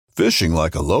Fishing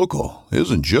like a local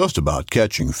isn't just about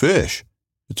catching fish.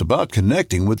 It's about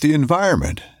connecting with the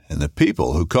environment and the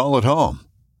people who call it home.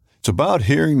 It's about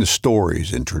hearing the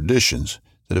stories and traditions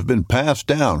that have been passed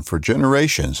down for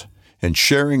generations and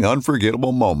sharing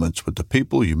unforgettable moments with the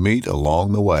people you meet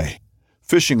along the way.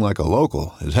 Fishing like a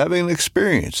local is having an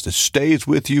experience that stays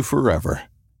with you forever.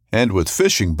 And with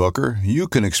Fishing Booker, you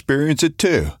can experience it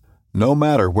too, no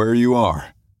matter where you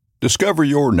are. Discover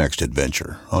your next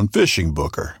adventure on Fishing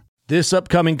Booker. This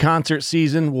upcoming concert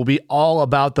season will be all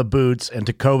about the boots, and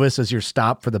Tecovas is your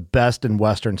stop for the best in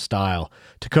Western style.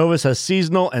 Tecovas has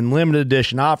seasonal and limited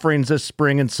edition offerings this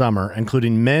spring and summer,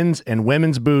 including men's and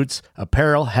women's boots,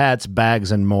 apparel, hats,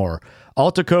 bags, and more.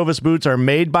 All Tecovas boots are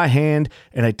made by hand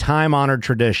in a time-honored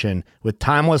tradition with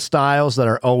timeless styles that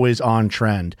are always on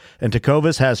trend. And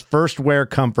Tecovas has first wear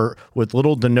comfort with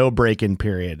little to no break-in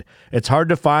period. It's hard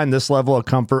to find this level of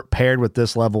comfort paired with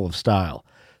this level of style.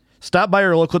 Stop by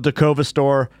your local Tecovas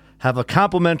store, have a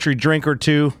complimentary drink or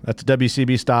two, that's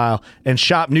WCB style, and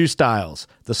shop new styles.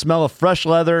 The smell of fresh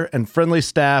leather and friendly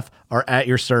staff are at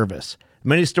your service.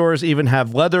 Many stores even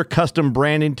have leather custom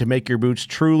branding to make your boots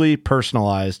truly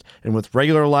personalized. And with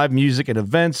regular live music and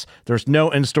events, there's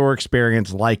no in-store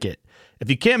experience like it.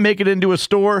 If you can't make it into a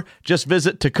store, just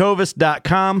visit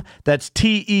tecovas.com. That's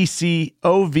TECOVAS.com.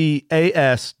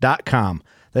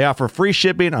 They offer free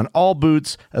shipping on all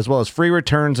boots, as well as free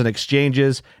returns and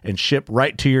exchanges, and ship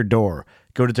right to your door.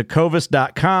 Go to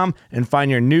tecovas.com and find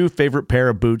your new favorite pair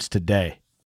of boots today.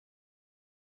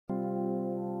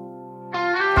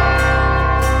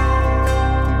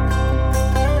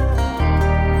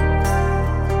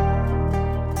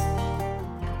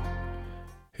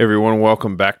 Hey everyone,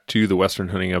 welcome back to the Western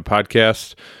Hunting Hub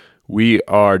podcast. We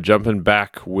are jumping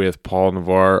back with Paul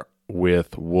Navarre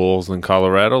with wolves in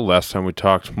Colorado. Last time we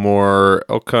talked more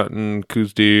elk hunting,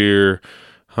 coos deer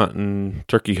hunting,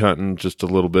 turkey hunting, just a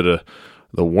little bit of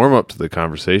the warm up to the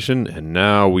conversation. And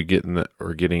now we're getting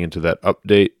into that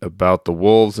update about the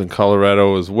wolves in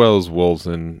Colorado, as well as wolves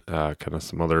in kind of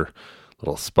some other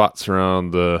little spots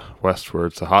around the west where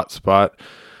it's a hot spot.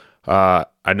 I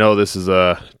know this is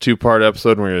a two-part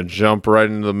episode, and we're going to jump right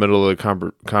into the middle of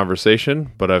the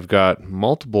conversation, but I've got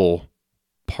multiple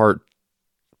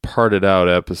parted out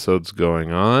episodes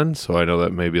going on, so I know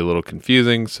that may be a little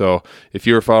confusing. So if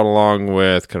you were following along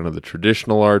with kind of the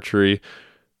traditional archery,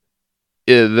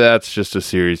 that's just a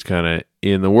series kind of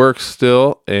in the works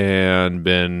still, and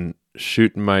been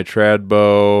shooting my trad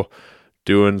bow,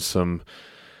 doing some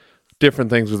different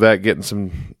things with that, getting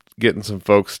some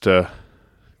folks to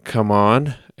come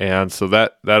on, and so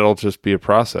that'll just be a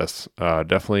process.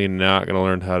 Definitely not going to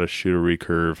learn how to shoot a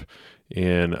recurve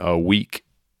in a week,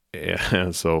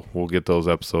 and so we'll get those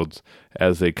episodes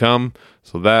as they come.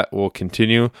 So that will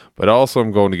continue, but also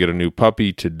I'm going to get a new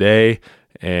puppy today,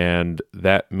 and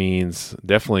that means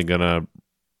definitely going to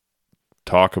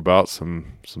talk about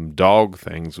some dog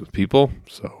things with people.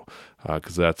 So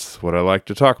because that's what I like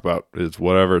to talk about, is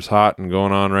whatever's hot and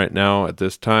going on right now at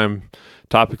this time,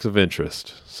 topics of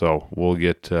interest. So we'll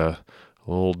get a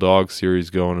little dog series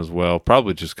going as well.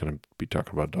 Probably just going to be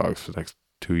talking about dogs for the next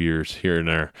 2 years here and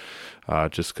there,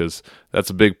 just because that's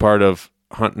a big part of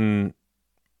hunting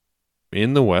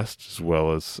in the West as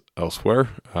well as elsewhere.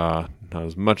 Not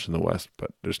as much in the West,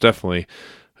 but there's definitely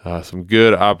some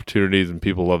good opportunities, and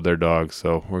people love their dogs.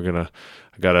 So I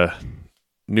got a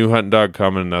new hunting dog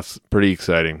coming, and that's pretty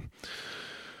exciting.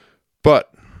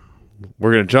 But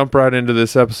we're going to jump right into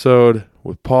this episode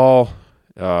with Paul,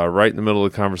 right in the middle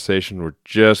of the conversation. We're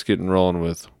just getting rolling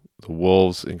with the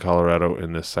wolves in Colorado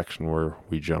in this section where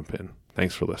we jump in.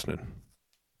 Thanks for listening.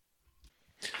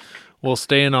 Well,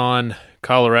 staying on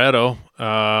Colorado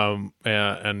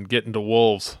and getting to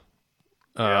wolves.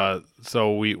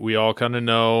 So we all kind of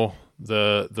know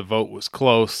the vote was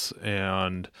close,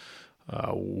 and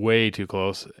way too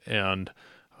close, and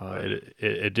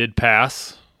it did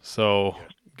pass. So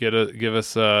give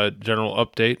us a general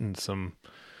update and some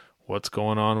what's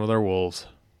going on with our wolves.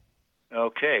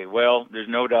 Okay, well, there's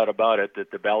no doubt about it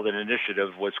that the ballot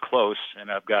initiative was close, and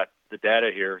I've got the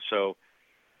data here. So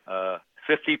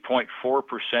 50.4%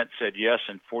 said yes,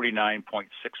 and 49.6%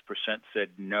 said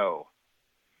no.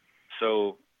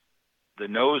 So the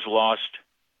no's lost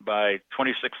by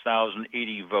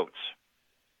 26,080 votes.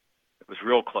 It was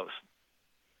real close.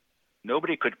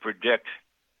 Nobody could predict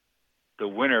the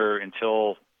winner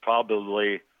until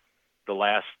probably the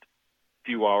last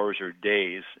few hours or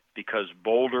days, because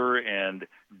Boulder and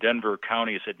Denver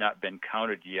counties had not been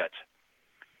counted yet.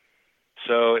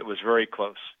 So it was very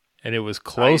close. And it was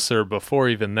closer before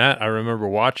even that. I remember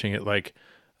watching it, like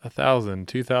 1,000,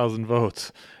 2,000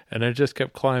 votes, and it just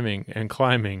kept climbing and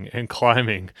climbing and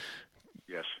climbing.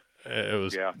 Yes. It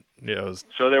was Yeah. It was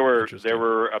So there interesting.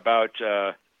 were about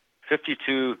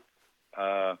 52,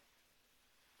 not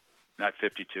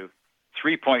 52,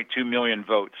 3.2 million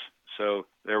votes. So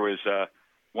there was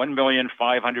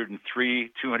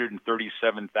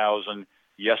 1,503,237,000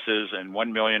 yeses and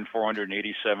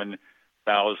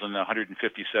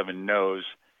 1,487,157 noes.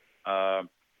 And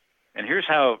here's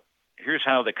how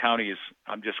the counties.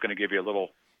 I'm just going to give you a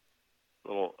little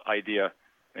idea,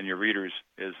 and your readers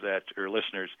is that, or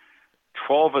listeners,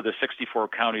 12 of the 64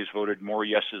 counties voted more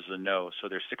yeses than noes. So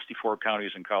there's 64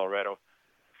 counties in Colorado,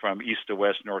 from east to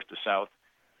west, north to south.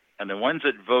 And the ones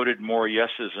that voted more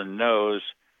yeses than noes,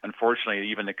 unfortunately,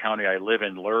 even the county I live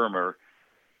in, Larimer,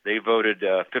 they voted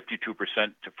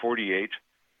 52% to 48.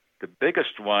 The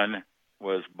biggest one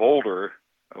was Boulder,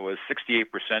 was 68%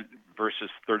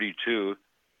 versus 32.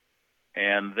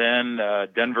 And then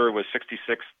Denver was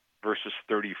 66 versus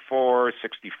 34,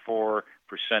 64%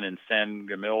 in San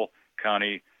Gabriel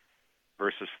County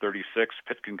versus 36,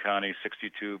 Pitkin County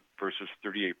 62 versus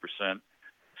 38%,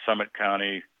 Summit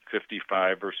County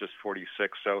 55 versus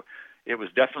 46. So it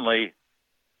was definitely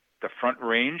the Front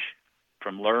Range,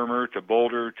 from Larimer to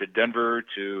Boulder to Denver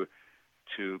to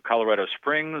Colorado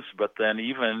Springs, but then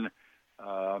even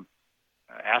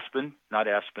Aspen, not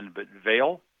Aspen, but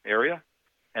Vail area,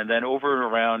 and then over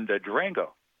around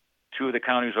Durango. Two of the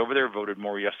counties over there voted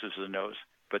more yeses than noes.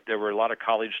 But there were a lot of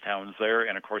college towns there,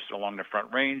 and of course along the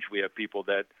Front Range we have people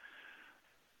that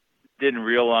didn't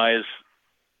realize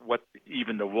what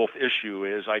even the wolf issue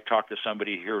is. I talked to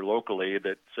somebody here locally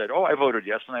that said, "Oh, I voted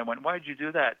yes," and I went, "Why did you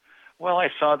do that?" "Well, I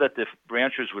saw that the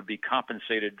ranchers would be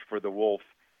compensated for the wolf,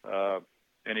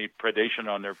 any predation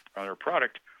on their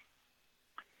product,"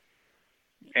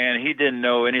 and he didn't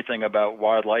know anything about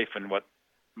wildlife and what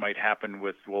might happen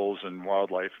with wolves and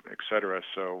wildlife, etc.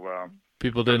 So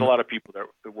People there's didn't. a lot of people that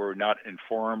were not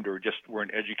informed or just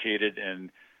weren't educated,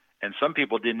 and some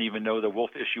people didn't even know the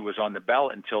wolf issue was on the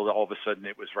ballot until all of a sudden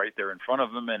it was right there in front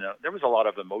of them, and there was a lot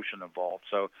of emotion involved.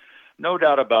 So no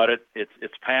doubt about it,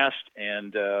 it's passed,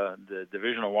 and the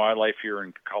Division of Wildlife here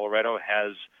in Colorado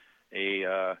has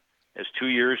 2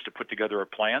 years to put together a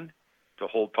plan to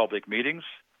hold public meetings,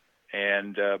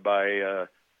 and by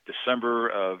December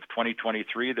of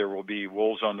 2023, there will be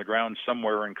wolves on the ground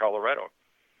somewhere in Colorado.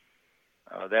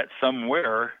 That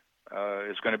somewhere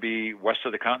is going to be west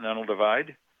of the Continental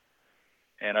Divide.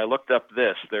 And I looked up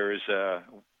this. There's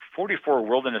 44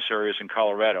 wilderness areas in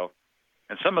Colorado,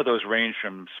 and some of those range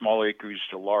from small acreage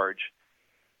to large.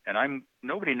 And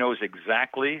nobody knows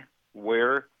exactly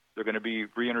where they're going to be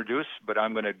reintroduced, but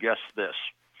I'm going to guess this.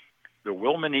 The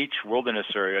Wilmanich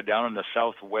Wilderness Area down in the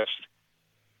southwest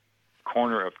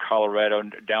corner of Colorado,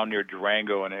 down near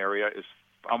Durango, an area, is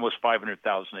almost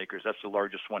 500,000 acres. That's the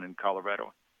largest one in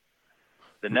Colorado.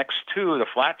 The next two, the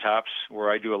Flat Tops, where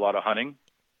I do a lot of hunting,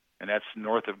 and that's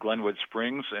north of Glenwood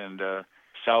Springs and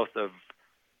south of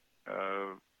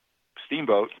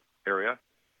Steamboat area.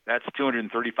 That's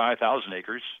 235,000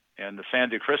 acres, and the San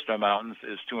de Cristo Mountains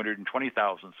is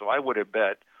 220,000. So I would have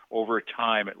bet over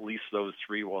time at least those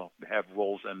three will have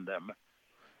wolves in them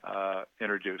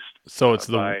introduced. So it's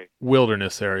the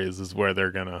wilderness areas is where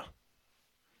they're gonna.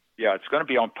 Yeah, it's going to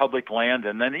be on public land,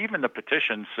 and then even the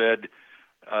petition said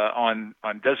on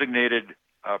designated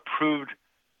approved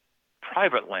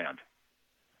private land.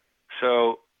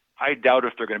 So I doubt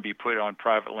if they're going to be put on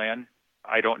private land.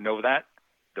 I don't know that.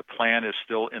 The plan is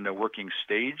still in the working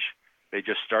stage. They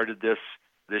just started this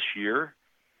year,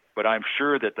 but I'm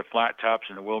sure that the Flat Tops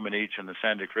and the Wilmanich and the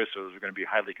San de Cristos are going to be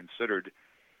highly considered,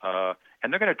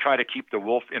 and they're going to try to keep the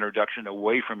wolf introduction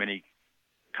away from any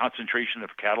concentration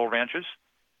of cattle ranches.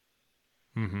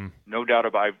 Mm-hmm. No doubt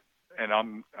about it. And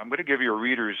I'm going to give your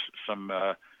readers some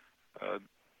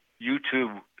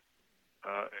YouTube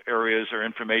areas or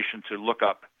information to look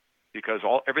up, because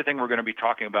everything we're going to be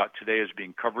talking about today is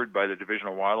being covered by the Division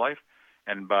of Wildlife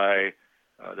and by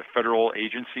the federal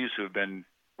agencies who have been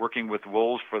working with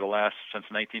wolves since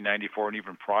 1994 and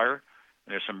even prior. And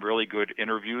there's some really good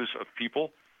interviews of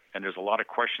people, and there's a lot of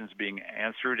questions being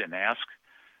answered and asked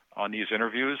on these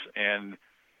interviews. And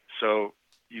so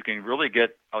you can really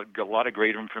get a lot of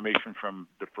great information from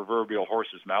the proverbial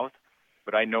horse's mouth,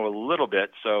 but I know a little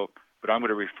bit. But I'm going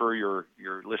to refer your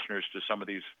listeners to some of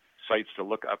these sites to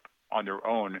look up on their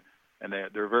own, and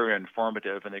they're very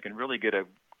informative, and they can really get a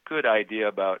good idea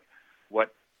about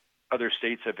what other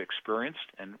states have experienced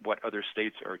and what other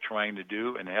states are trying to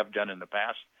do and have done in the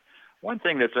past. One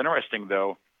thing that's interesting,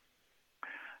 though,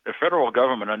 the federal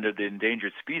government, under the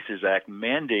Endangered Species Act,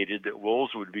 mandated that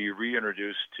wolves would be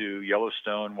reintroduced to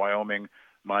Yellowstone, Wyoming,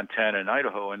 Montana and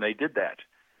Idaho, and they did that.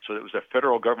 So it was the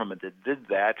federal government that did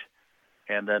that,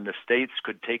 and then the states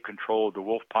could take control of the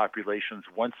wolf populations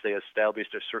once they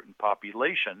established a certain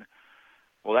population.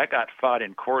 Well, that got fought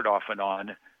in court off and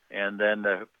on, and then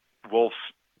the wolves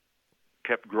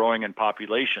kept growing in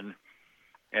population,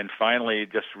 and finally,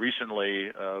 just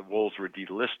recently, wolves were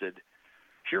delisted.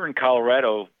 Here in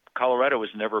Colorado, Colorado was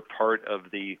never part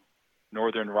of the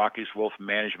Northern Rockies Wolf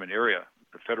Management Area.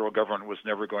 The federal government was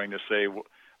never going to say,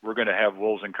 we're going to have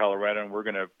wolves in Colorado and we're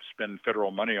going to spend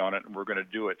federal money on it and we're going to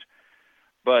do it.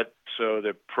 But so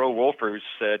the pro-wolfers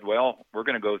said, well, we're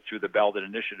going to go through the ballot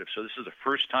initiative. So this is the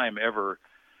first time ever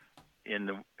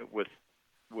with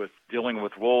dealing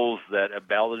with wolves that a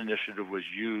ballot initiative was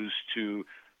used to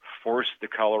force the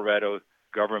Colorado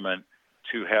government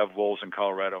to have wolves in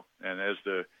Colorado. And as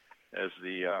the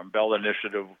ballot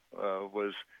initiative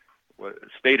was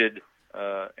stated,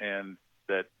 and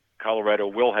that Colorado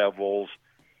will have wolves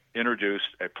introduced,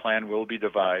 a plan will be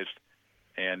devised,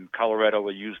 and Colorado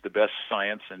will use the best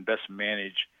science and best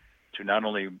manage to not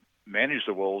only manage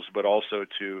the wolves, but also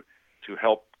to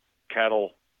help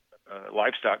cattle,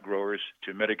 livestock growers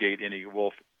to mitigate any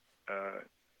wolf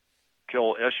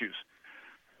kill issues.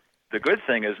 The good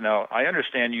thing is now, I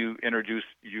understand you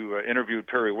interviewed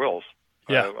Perry Wills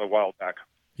a while back.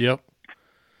 Yep.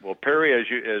 Well, Perry,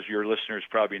 as your listeners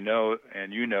probably know,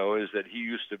 and you know, is that he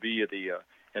used to be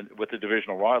with the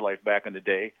Division of Wildlife back in the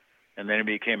day, and then he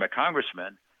became a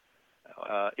congressman.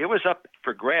 It was up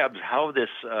for grabs how this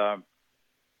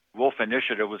wolf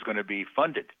initiative was going to be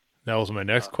funded. That was my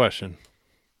next question.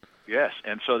 Yes,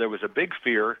 and so there was a big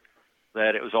fear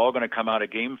that it was all going to come out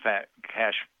of Game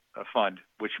Cash Fund,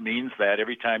 which means that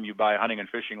every time you buy a hunting and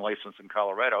fishing license in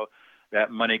Colorado,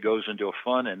 that money goes into a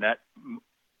fund, and that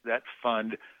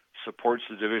fund supports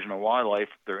the Division of Wildlife,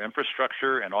 their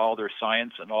infrastructure and all their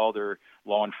science and all their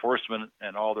law enforcement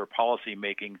and all their policy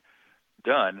making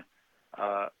done.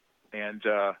 And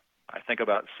I think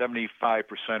about 75%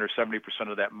 or 70%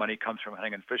 of that money comes from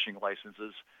hunting and fishing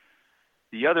licenses.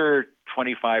 The other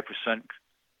 25%,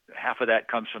 half of that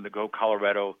comes from the Go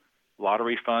Colorado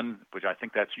Lottery Fund, which I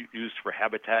think that's used for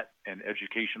habitat and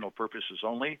educational purposes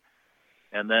only.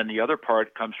 And then the other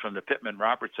part comes from the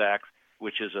Pittman-Roberts Act,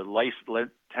 which is a 10%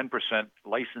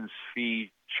 license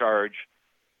fee charge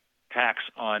tax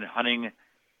on hunting,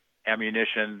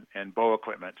 ammunition, and bow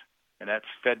equipment. And that's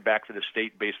fed back to the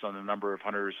state based on the number of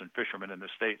hunters and fishermen in the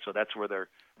state. So that's where their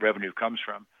revenue comes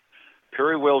from.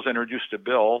 Perry Wills introduced a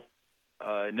bill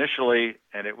initially,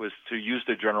 and it was to use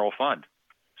the general fund.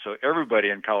 So everybody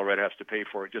in Colorado has to pay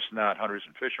for it, just not hunters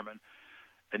and fishermen.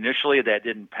 Initially, that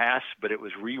didn't pass, but it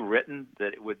was rewritten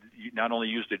that it would not only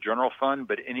use the general fund,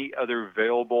 but any other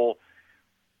available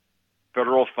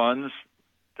federal funds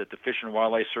that the Fish and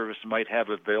Wildlife Service might have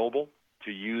available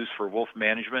to use for wolf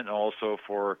management and also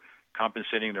for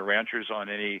compensating the ranchers on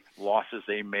any losses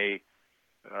they may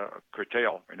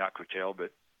curtail, or not curtail,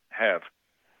 but have.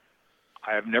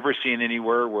 I have never seen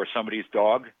anywhere where somebody's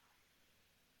dog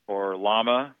or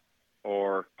llama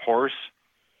or horse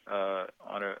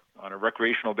on a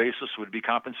recreational basis would be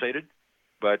compensated,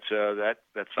 but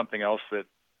that's something else that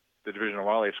the Division of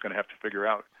Wildlife is going to have to figure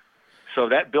out. So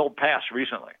that bill passed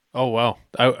recently. Oh wow!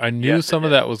 I knew some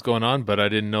of that was going on, but I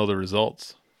didn't know the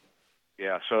results.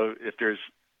 Yeah, so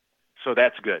so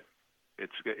that's good.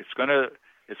 It's going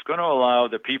to allow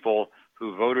the people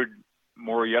who voted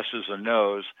more yeses than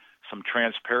nos some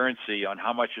transparency on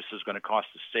how much this is going to cost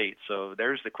the state. So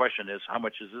there's the question: is how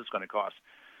much is this going to cost?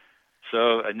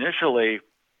 So initially,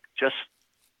 just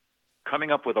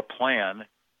coming up with a plan,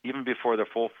 even before the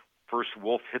first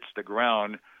wolf hits the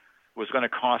ground, was going to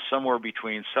cost somewhere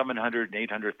between $700,000 and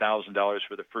 $800,000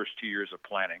 for the first 2 years of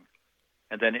planning.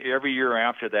 And then every year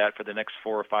after that, for the next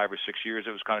 4 or 5 or 6 years,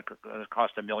 it was going to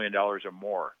cost $1 million or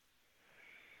more.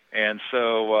 And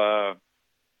so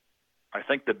I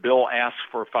think the bill asks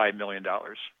for $5 million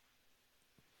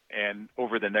and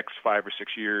over the next 5 or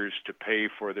 6 years to pay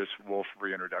for this wolf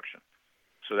reintroduction.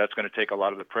 So that's going to take a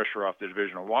lot of the pressure off the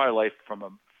Division of Wildlife from a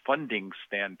funding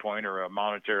standpoint or a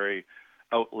monetary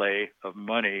outlay of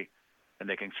money, and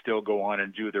they can still go on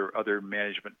and do their other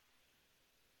management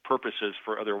purposes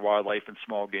for other wildlife and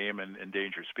small game and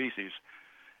endangered species,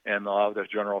 and allow the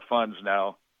general funds.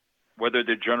 Now, whether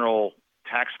the general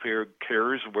taxpayer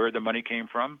cares where the money came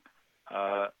from,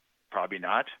 probably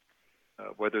not.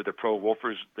 Whether the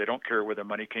pro-wolfers, they don't care where the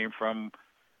money came from,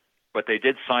 but they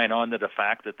did sign on to the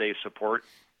fact that they support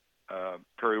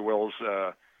Perry Wills'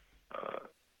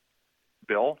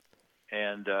 bill,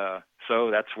 and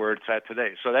so that's where it's at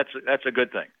today. So that's a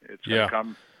good thing. It's going to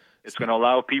come. It's going to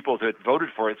allow people that voted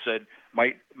for it said,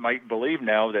 might believe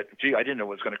now that, gee, I didn't know it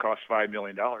was going to cost $5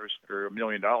 million or $1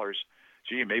 million.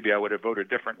 Gee, maybe I would have voted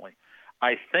differently.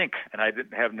 I think, and I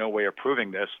didn't have no way of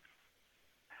proving this,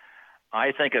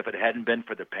 I think if it hadn't been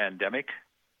for the pandemic,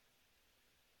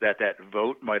 that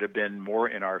vote might have been more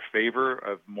in our favor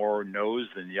of more no's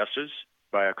than yeses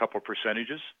by a couple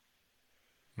percentages,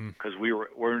 because we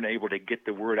weren't able to get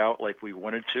the word out like we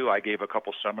wanted to. I gave a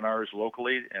couple seminars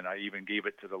locally, and I even gave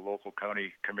it to the local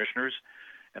county commissioners,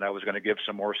 and I was going to give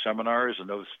some more seminars, and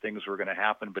those things were going to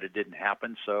happen, but it didn't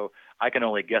happen. So I can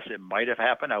only guess it might have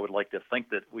happened. I would like to think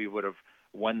that we would have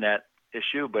won that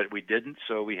issue, but we didn't,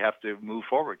 so we have to move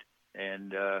forward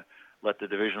and let the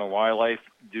Division of Wildlife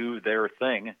do their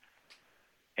thing.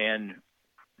 And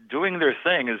doing their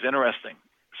thing is interesting.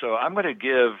 So I'm going to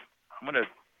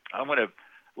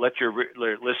let your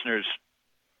listeners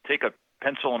take a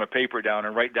pencil and a paper down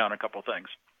and write down a couple things.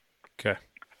 Okay.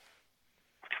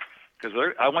 Because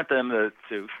I want them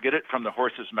to get it from the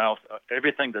horse's mouth,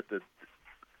 everything that the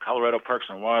Colorado Parks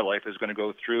and Wildlife is going to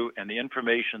go through, and the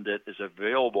information that is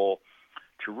available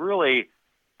to really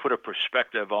put a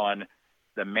perspective on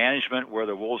the management, where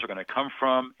the wolves are going to come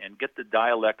from, and get the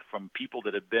dialect from people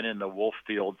that have been in the wolf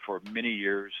field for many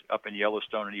years up in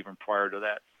Yellowstone and even prior to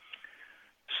that.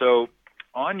 So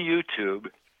on YouTube,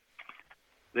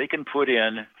 they can put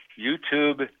in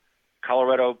YouTube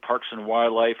Colorado Parks and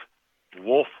Wildlife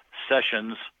Wolf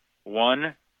Sessions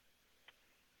 1,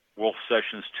 Wolf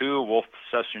Sessions 2, Wolf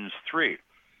Sessions 3.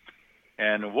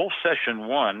 And Wolf Session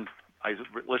 1, I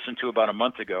listened to about a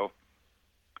month ago,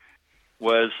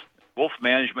 was wolf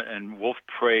management and wolf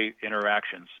prey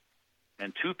interactions.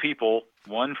 And two people,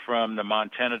 one from the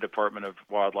Montana Department of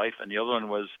Wildlife and the other one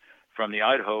was from the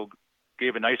Idaho,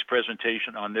 gave a nice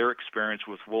presentation on their experience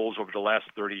with wolves over the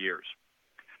last 30 years.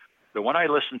 The one I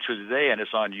listened to today, and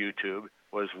it's on YouTube,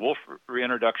 was Wolf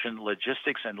Reintroduction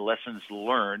Logistics and Lessons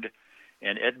Learned.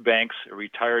 And Ed Banks, a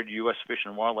retired U.S. Fish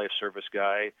and Wildlife Service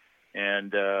guy,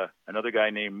 and another guy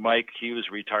named Mike, he was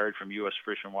retired from U.S.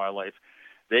 Fish and Wildlife.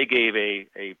 They gave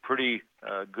a pretty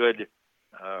good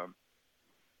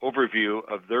overview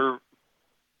of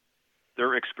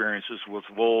their experiences with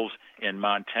wolves in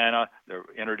Montana, the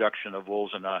introduction of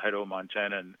wolves in Idaho,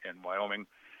 Montana, and Wyoming.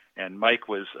 And Mike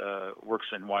works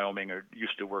in Wyoming, or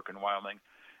used to work in Wyoming.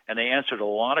 And they answered a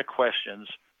lot of questions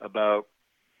about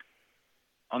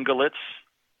ungulates,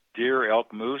 deer,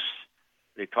 elk, moose.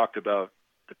 They talked about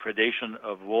the predation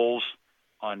of wolves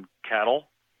on cattle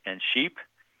and sheep.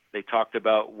 They talked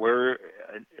about where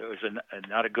it was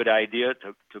not a good idea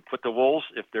to put the wolves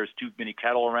if there's too many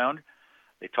cattle around.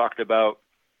 They talked about,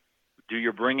 do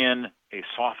you bring in a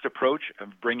soft approach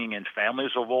of bringing in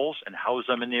families of wolves and house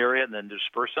them in the area and then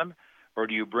disperse them? Or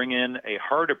do you bring in a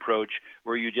hard approach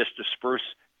where you just disperse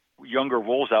younger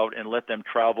wolves out and let them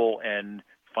travel and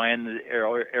find the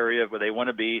area where they want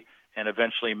to be and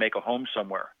eventually make a home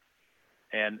somewhere?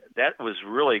 And that was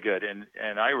really good. And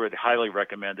I would highly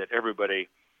recommend that everybody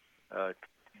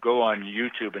go on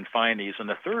YouTube and find these. And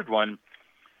the third one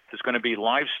is going to be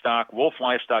wolf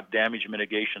livestock damage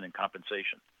mitigation and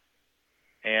compensation.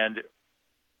 And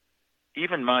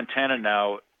even Montana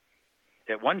now,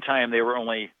 at one time they were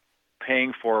only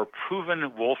paying for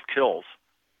proven wolf kills.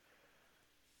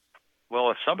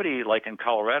 Well, if somebody like in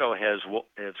Colorado has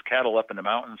cattle up in the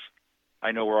mountains,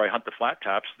 I know where I hunt the flat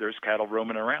tops, there's cattle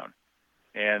roaming around.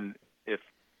 And if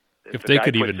they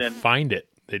could even find it,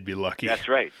 they'd be lucky. That's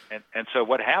right. And so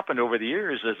what happened over the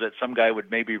years is that some guy would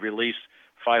maybe release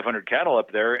 500 cattle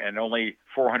up there and only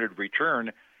 400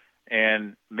 return.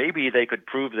 And maybe they could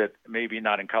prove that, maybe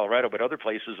not in Colorado, but other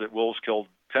places, that wolves killed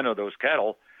 10 of those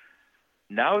cattle.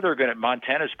 Now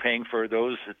Montana's paying for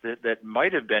those that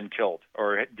might have been killed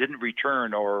or didn't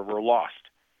return or were lost.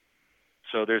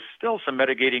 So there's still some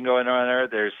mitigating going on there.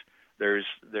 There's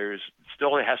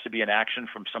still has to be an action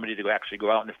from somebody to actually go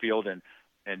out in the field and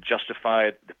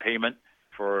justify the payment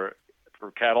for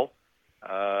cattle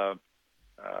and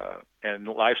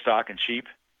livestock and sheep.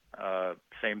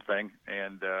 Same thing.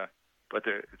 And but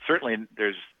certainly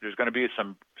there's going to be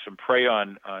some prey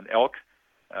on elk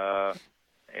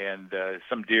and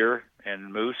some deer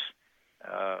and moose.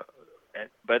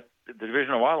 But the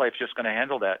Division of Wildlife is just going to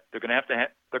handle that. They're going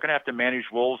to have to manage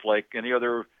wolves like any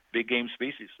other big game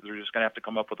species. They're just going to have to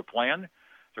come up with a plan.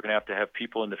 They're going to have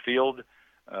people in the field.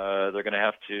 They're going to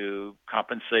have to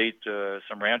compensate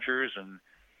some ranchers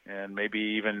and maybe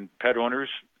even pet owners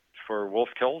for wolf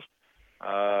kills.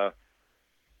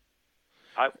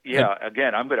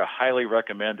 Again, I'm going to highly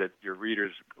recommend that your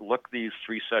readers look these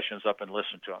 3 sessions up and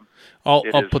listen to them. I'll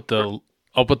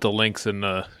put the links in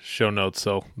the show notes,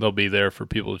 so they'll be there for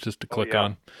people just to click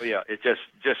on. Oh, yeah, it's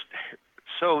just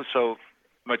so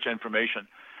much information.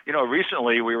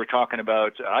 Recently we were talking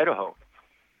about Idaho,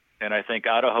 and I think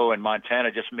Idaho and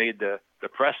Montana just made the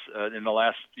press in the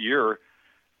last year.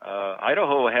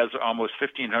 Idaho has almost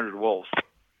 1,500 wolves,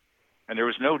 and there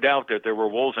was no doubt that there were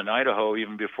wolves in Idaho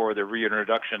even before the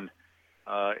reintroduction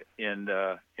in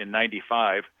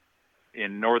 '95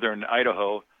 in northern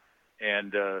Idaho,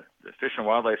 and the Fish and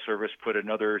Wildlife Service put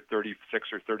another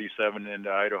 36 or 37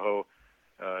 into Idaho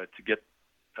to get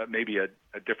maybe a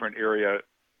different area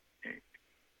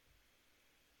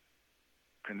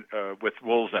with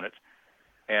wolves in it.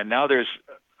 And now there's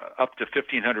up to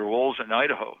 1,500 wolves in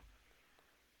Idaho.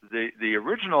 The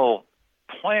original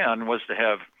plan was to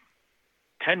have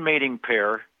 10 mating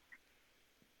pair,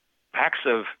 packs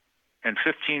of, and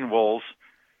 15 wolves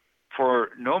for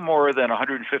no more than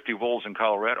 150 wolves in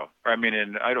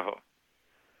in Idaho.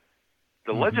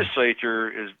 The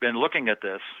legislature has been looking at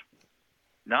this,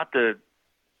 not the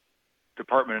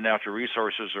Department of Natural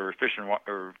Resources or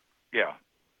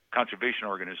Conservation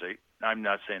Organization. I'm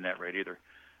not saying that right either.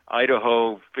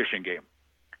 Idaho Fish and Game.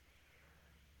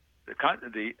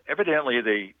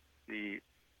 Evidently the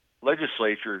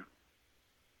legislature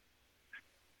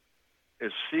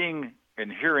is seeing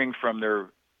and hearing from their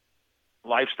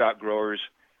livestock growers,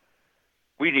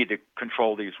 we need to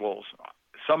control these wolves.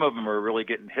 Some of them are really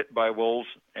getting hit by wolves,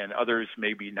 and others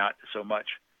maybe not so much.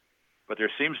 But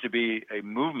there seems to be a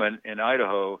movement in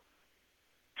Idaho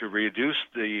to reduce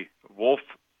the wolf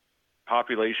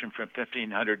population from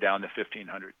 1,500 down to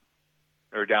 1,500,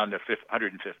 or down to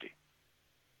 150.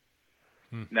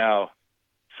 Now,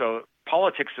 so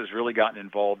politics has really gotten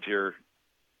involved here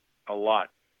a lot.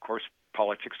 Of course,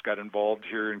 politics got involved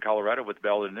here in Colorado with the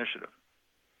ballot initiative.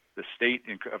 The state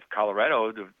of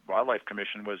Colorado, the Wildlife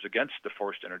Commission, was against the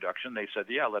forced introduction. They said,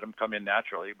 yeah, let them come in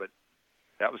naturally, but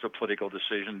that was a political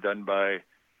decision done by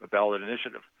a ballot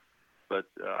initiative. But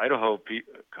Idaho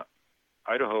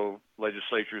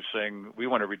legislature is saying, we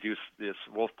want to reduce this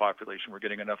wolf population. We're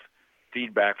getting enough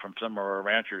feedback from some of our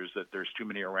ranchers that there's too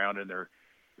many around, and they're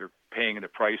paying the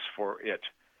price for it.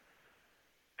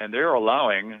 And they're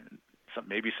allowing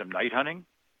maybe some night hunting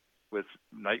with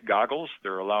night goggles.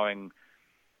 They're allowing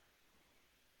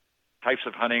types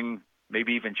of hunting,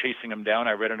 maybe even chasing them down.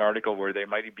 I read an article where they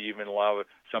might even allow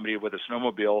somebody with a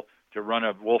snowmobile to run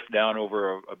a wolf down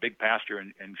over a big pasture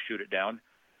and shoot it down.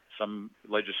 Some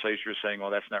legislature is saying, well,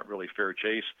 that's not really fair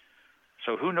chase.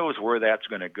 So who knows where that's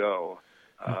going to go.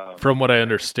 From what I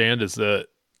understand is that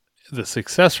the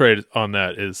success rate on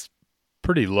that is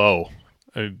pretty low.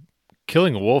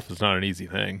 Killing a wolf is not an easy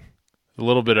thing.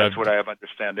 That's what I have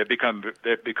understand. They've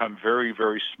become very,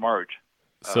 very smart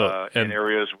in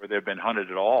areas where they've been hunted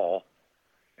at all,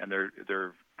 and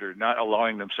they're not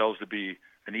allowing themselves to be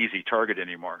an easy target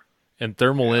anymore. And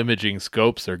thermal imaging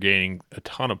scopes are gaining a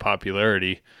ton of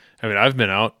popularity. I mean, I've been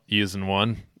out using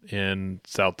one in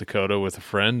South Dakota with a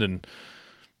friend, and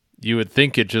you would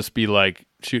think it'd just be like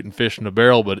shooting fish in a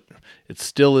barrel, but it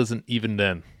still isn't even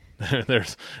then.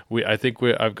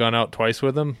 I've gone out twice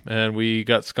with them, and we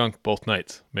got skunked both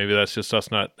nights. Maybe that's just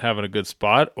us not having a good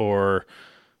spot or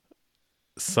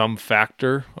some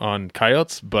factor on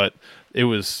coyotes, but it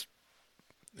was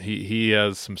he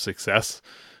has some success,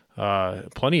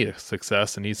 plenty of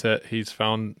success, and he's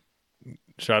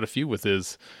shot a few with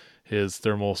his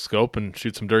thermal scope and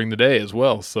shoots them during the day as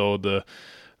well. So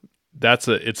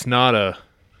it's not a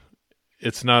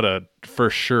for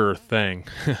sure thing.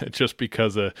 Just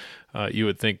because you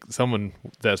would think someone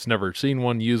that's never seen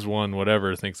one, used one,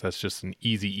 whatever, thinks that's just an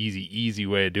easy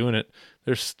way of doing it.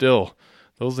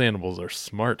 Those animals are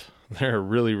smart. They're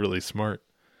really, really smart.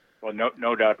 Well,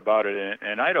 no doubt about it.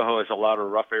 And Idaho has a lot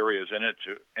of rough areas in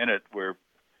it where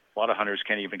a lot of hunters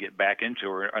can't even get back into,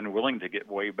 or are unwilling to get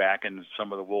way back, and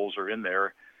some of the wolves are in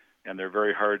there, and they're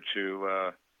very hard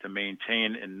to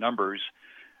maintain in numbers.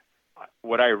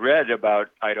 What I read about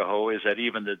Idaho is that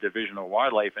even the Division of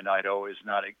Wildlife in Idaho is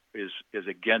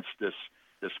against this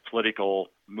political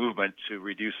movement to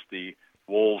reduce the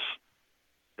wolves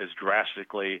as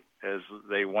drastically as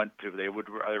they want to. They would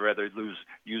rather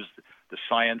use the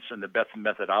science and the best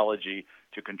methodology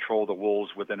to control the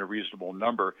wolves within a reasonable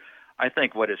number. I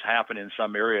think what has happened in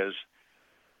some areas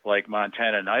like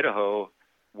Montana and Idaho,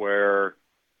 where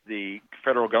the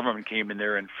federal government came in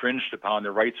there and infringed upon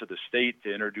the rights of the state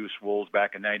to introduce wolves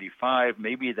back in '95,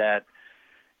 maybe that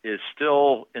is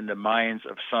still in the minds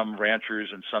of some ranchers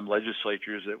and some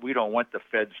legislatures, that we don't want the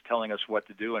feds telling us what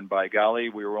to do. And by golly,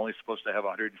 we were only supposed to have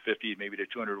 150, maybe to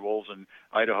 200 wolves in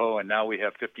Idaho, and now we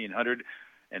have 1,500.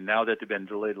 And now that they've been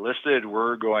delayed listed,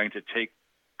 we're going to take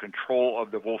control of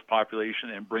the wolf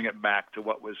population and bring it back to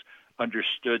what was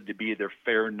understood to be their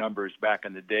fair numbers back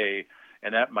in the day.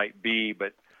 and that might be,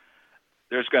 but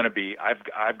there's going to be,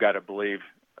 I've got to believe,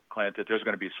 Clint, that there's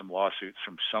going to be some lawsuits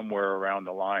from somewhere around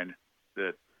the line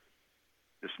that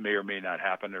this may or may not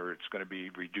happen, or it's going to be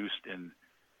reduced in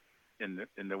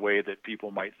the way that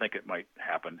people might think it might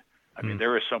happen. I mean,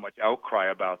 there is so much outcry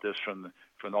about this from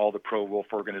all the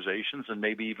pro-wolf organizations, and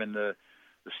maybe even the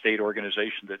state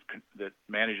organization that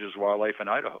manages wildlife in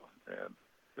Idaho.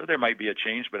 There might be a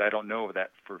change, but I don't know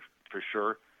that for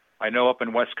sure. I know up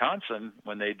in Wisconsin,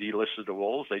 when they delisted the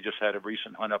wolves, they just had a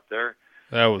recent hunt up there.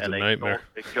 That was a nightmare.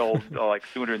 They killed like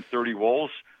 230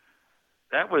 wolves.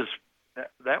 That was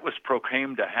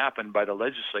proclaimed to happen by the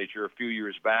legislature a few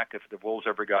years back if the wolves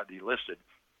ever got delisted.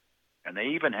 And they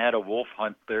even had a wolf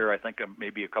hunt there, I think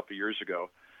maybe a couple of years ago.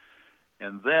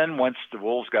 And then once the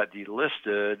wolves got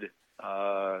delisted,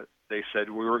 they said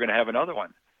we were going to have another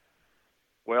one.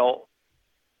 Well,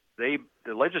 the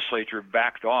legislature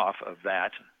backed off of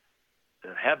that,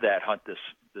 to have that hunt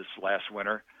this last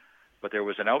winter, but there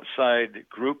was an outside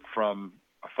group from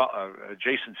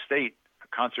adjacent state, a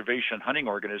conservation hunting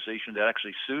organization, that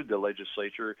actually sued the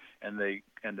legislature, and the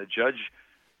judge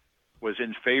was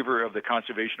in favor of the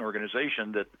conservation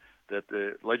organization that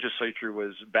the legislature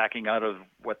was backing out of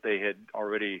what they had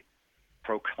already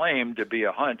proclaimed to be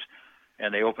a hunt.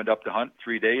 And they opened up the hunt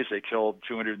 3 days. They killed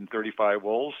 235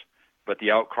 wolves. But the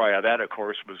outcry of that, of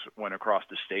course, went across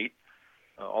the state.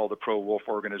 All the pro-wolf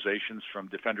organizations, from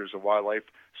Defenders of Wildlife,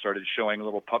 started showing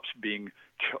little pups being,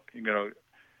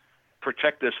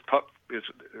 protect this pup.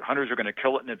 Hunters are going to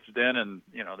kill it in its den, and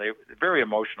they're very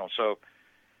emotional. So,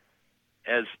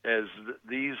 as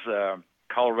these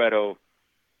Colorado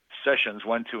sessions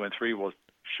 1, 2, and 3 will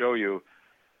show you,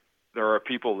 there are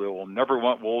people that will never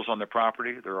want wolves on their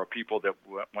property. There are people that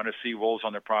want to see wolves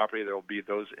on their property. There will be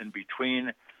those in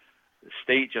between. The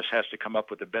state just has to come up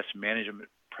with the best management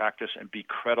practice and be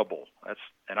credible.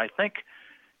 And I think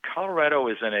Colorado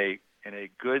is in a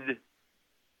good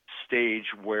stage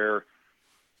where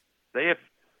they have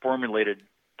formulated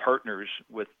partners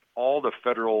with all the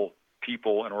federal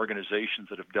people and organizations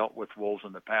that have dealt with wolves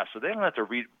in the past, so they don't have to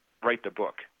write the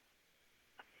book.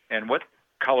 And what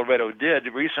Colorado did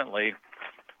recently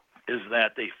is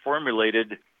that they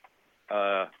formulated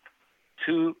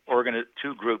two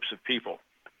groups of people.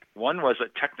 One was a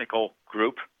technical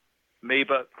group made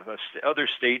by other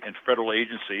state and federal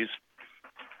agencies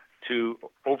to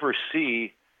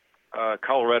oversee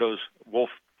Colorado's wolf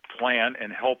plan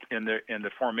and help in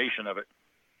the formation of it.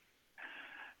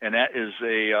 And that is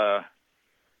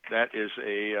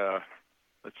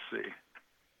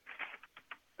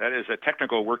a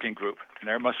technical working group, and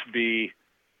there must be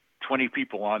 20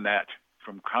 people on that,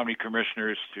 from county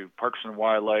commissioners to Parks and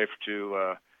Wildlife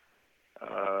to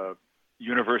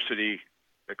university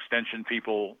extension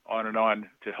people, on and on,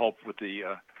 to help with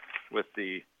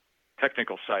the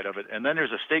technical side of it. And then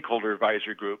there's a stakeholder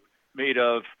advisory group made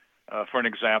of, for an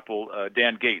example,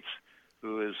 Dan Gates,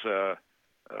 who is a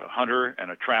hunter and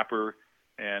a trapper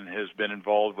and has been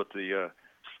involved with the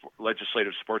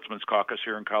Legislative Sportsmen's Caucus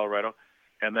here in Colorado.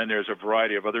 And then there's a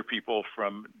variety of other people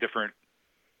from different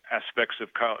aspects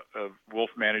of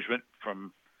wolf management,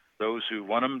 from those who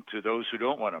want them to those who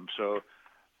don't want them. So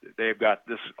they've got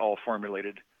this all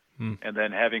formulated. And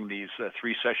then having these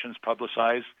 3 sessions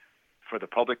publicized for the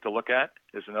public to look at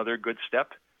is another good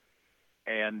step.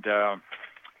 And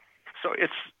so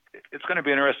it's going to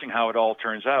be interesting how it all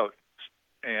turns out,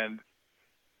 and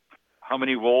how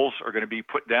many wolves are going to be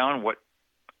put down. What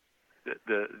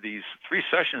these 3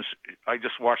 sessions, I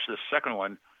just watched this second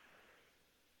one.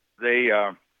 They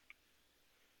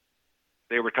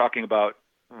were talking about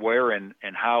where and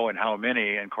how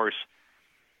many, and of course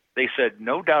they said,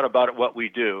 no doubt about it, what we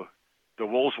do, the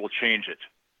wolves will change it.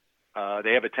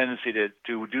 They have a tendency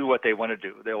to do what they want to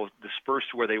do. They'll disperse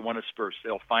where they want to disperse.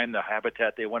 They'll find the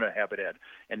habitat they want to habitat.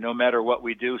 And no matter what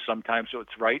we do, sometimes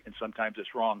it's right and sometimes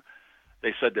it's wrong.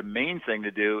 They said the main thing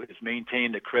to do is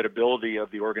maintain the credibility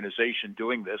of the organization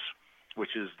doing this,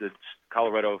 which is the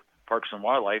Colorado Parks and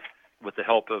Wildlife, with the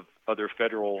help of other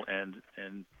federal and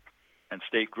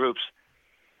state groups,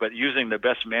 but using the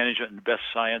best management and the best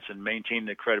science and maintaining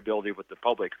the credibility with the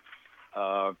public.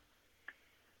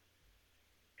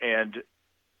 And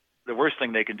the worst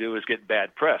thing they can do is get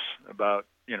bad press about,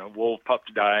 wolf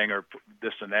pups dying or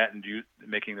this and that, and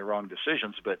making the wrong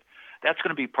decisions. But that's going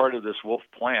to be part of this wolf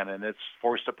plan, and it's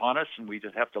forced upon us, and we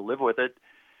just have to live with it.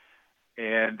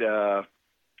 And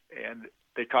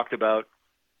they talked about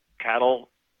cattle.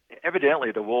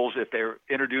 Evidently, the wolves, if they're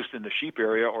introduced in the sheep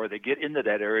area or they get into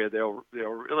that area, they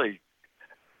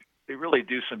really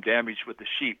do some damage with the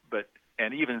sheep.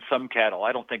 and even some cattle.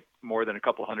 I don't think more than a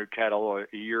couple hundred cattle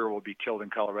a year will be killed in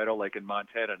Colorado, like in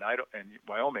Montana and Idaho and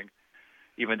Wyoming,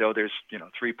 even though there's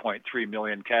 3.3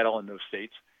 million cattle in those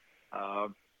states.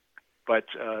 But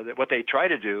what they try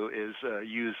to do is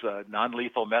use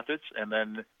non-lethal methods, and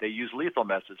then they use lethal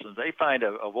methods. And they find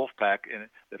a wolf pack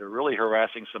that are really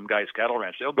harassing some guy's cattle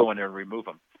ranch. They'll go in there and remove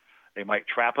them. They might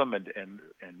trap them and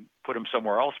put them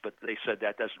somewhere else, but they said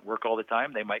that doesn't work all the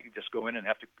time. They might just go in and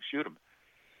have to shoot them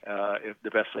if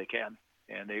the best they can.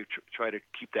 And they try to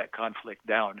keep that conflict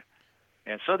down.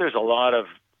 And so there's a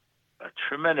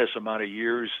tremendous amount of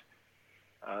years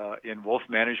in wolf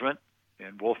management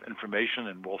and wolf information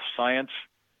and wolf science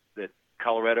that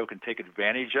Colorado can take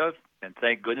advantage of. And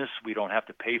thank goodness we don't have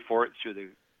to pay for it through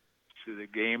the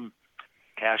game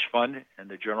cash fund, and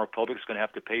the general public is going to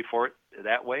have to pay for it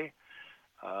that way.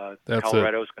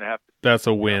 Colorado's going to have to. That's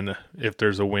a win if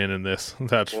there's a win in this.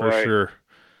 That's for sure.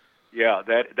 Yeah,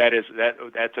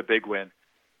 that's a big win.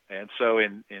 And so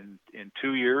in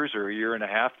 2 years or a year and a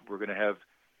half, we're going to have.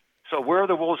 So where are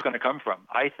the wolves going to come from?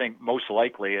 I think most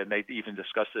likely, and they even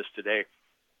discussed this today,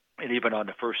 and even on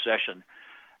the first session,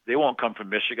 they won't come from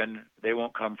Michigan. They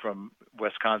won't come from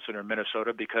Wisconsin or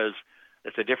Minnesota because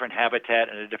it's a different habitat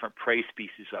and a different prey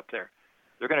species up there.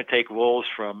 They're going to take wolves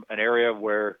from an area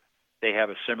where they have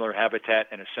a similar habitat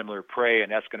and a similar prey,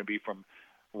 and that's going to be from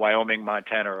Wyoming,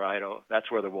 Montana, or Idaho.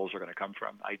 That's where the wolves are going to come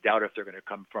from. I doubt if they're going to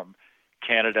come from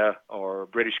Canada or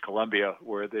British Columbia,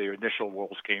 where the initial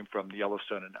wolves came from,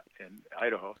 Yellowstone and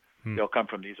Idaho. They'll come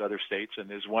from these other states.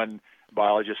 And as one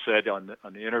biologist said on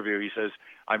the interview, he says,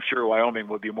 "I'm sure Wyoming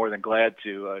would be more than glad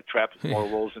to trap more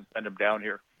wolves and send them down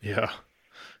here." Yeah.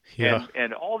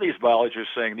 And all these biologists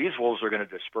are saying these wolves are going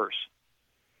to disperse.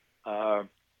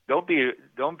 Don't be.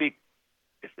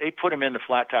 If they put them in the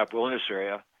flat top wilderness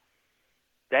area,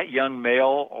 that young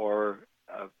male or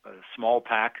a small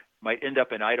pack might end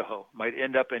up in Idaho, might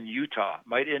end up in Utah,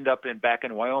 might end up back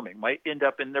in Wyoming, might end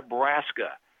up in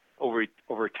Nebraska over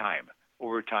time,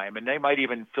 and they might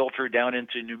even filter down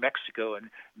into New Mexico and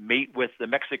mate with the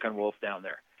Mexican wolf down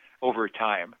there over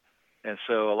time. And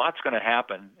so a lot's going to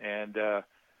happen, and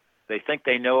they think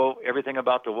they know everything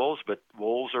about the wolves, but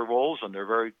wolves are wolves, and they're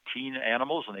very keen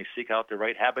animals, and they seek out the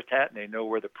right habitat, and they know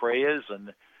where the prey is,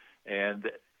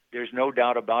 and there's no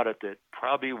doubt about it that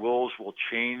probably wolves will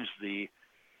change the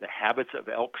habits of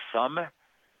elk some.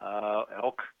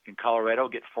 Elk in Colorado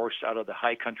get forced out of the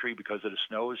high country because of the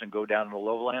snows and go down in the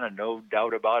lowland, and no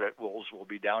doubt about it, wolves will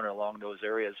be down along those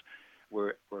areas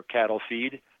where cattle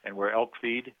feed and where elk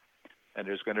feed, and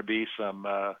there's going to be some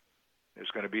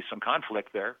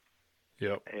conflict there.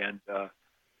 Yep. And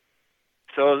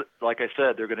so, like I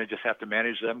said, they're going to just have to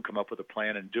manage them, come up with a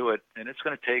plan, and do it. And it's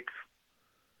going to take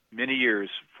many years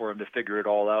for them to figure it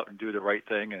all out and do the right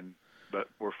thing. But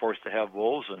we're forced to have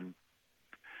wolves. And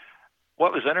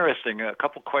what was interesting, a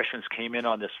couple questions came in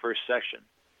on this first session.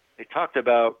 They talked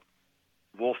about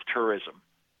wolf tourism.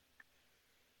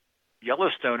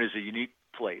 Yellowstone is a unique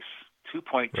place,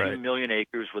 2.2 million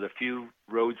acres with a few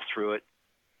roads through it.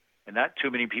 And not too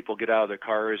many people get out of their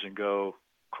cars and go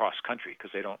cross country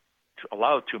because they don't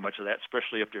allow too much of that,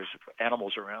 especially if there's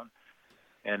animals around.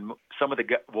 And some of the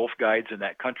wolf guides in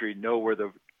that country know where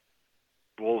the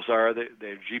wolves are. They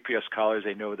have GPS collars.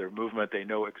 They know their movement. They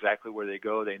know exactly where they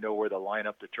go. They know where to line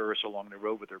up the tourists along the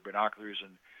road with their binoculars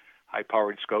and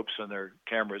high-powered scopes and their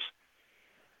cameras.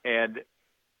 And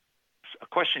a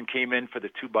question came in for the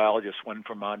two biologists, one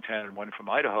from Montana and one from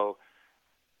Idaho.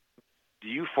 Do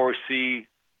you foresee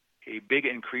a big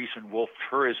increase in wolf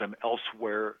tourism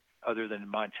elsewhere other than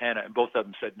Montana? And both of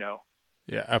them said no.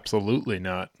 Yeah, absolutely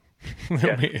not.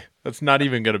 Yes. That's not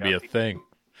even going to be a thing.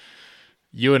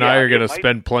 You and I are going to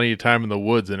spend plenty of time in the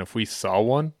woods, and if we saw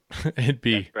one, it'd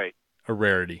be a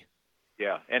rarity.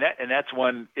 Yeah, and that's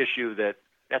one issue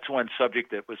that's one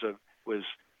subject that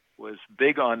was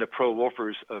big on the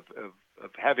pro-wolfers of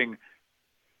having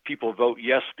people vote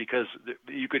yes because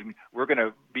we're going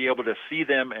to be able to see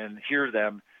them and hear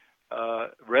them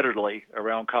readily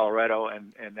around Colorado,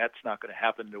 and that's not going to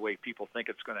happen the way people think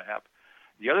it's going to happen.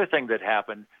 The other thing that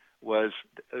happened was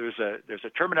there's a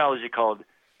terminology called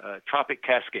tropic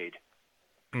cascade.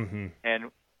 Mm-hmm.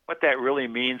 And what that really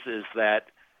means is that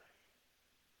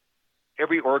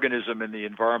every organism in the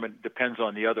environment depends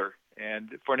on the other. And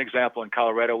for an example, in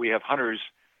Colorado, we have hunters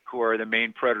who are the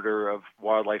main predator of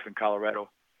wildlife in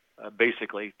Colorado,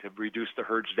 basically to reduce the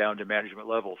herds down to management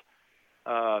levels.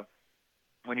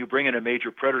 When you bring in a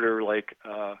major predator like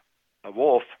a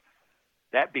wolf,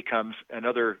 that becomes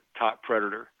another top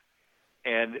predator.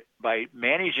 And by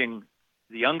managing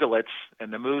the ungulates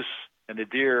and the moose and the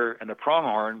deer and the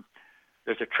pronghorn,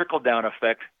 there's a trickle-down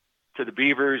effect to the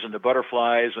beavers and the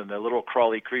butterflies and the little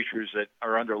crawly creatures that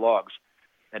are under logs,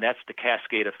 and that's the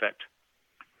cascade effect.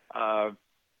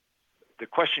 The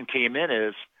question came in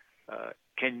is,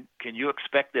 can you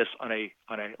expect this on a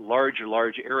large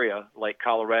area like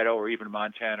Colorado or even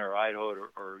Montana or Idaho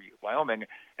or Wyoming?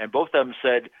 And both of them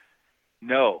said,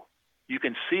 no. You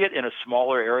can see it in a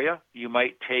smaller area. You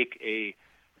might take a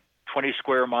 20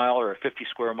 square mile or a 50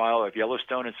 square mile of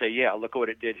Yellowstone and say, yeah, look at what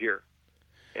it did here.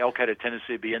 Elk had a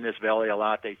tendency to be in this valley a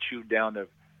lot. They chewed down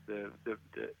the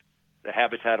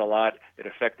habitat a lot. It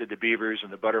affected the beavers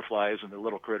and the butterflies and the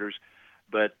little critters.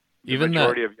 But the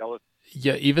majority of Yellowstone.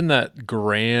 Yeah, even that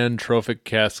Grand Trophic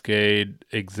Cascade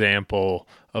example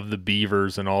of the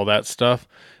beavers and all that stuff,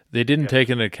 they didn't take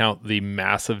into account the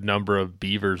massive number of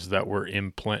beavers that were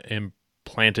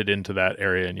implanted into that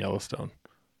area in Yellowstone.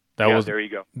 There you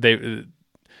go.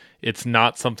 It's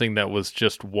not something that was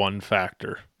just one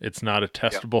factor. It's not a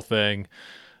testable thing.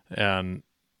 And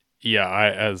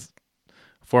as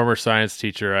a former science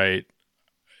teacher, I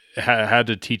had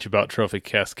to teach about Trophic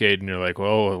Cascade, and you're like,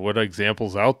 well, what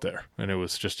examples out there? And it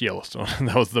was just Yellowstone. And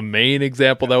that was the main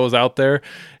example that was out there.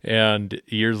 And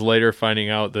years later, finding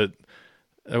out that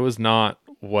it was not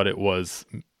what it was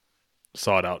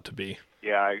sought out to be.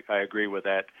 Yeah, I agree with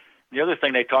that. The other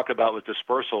thing they talked about was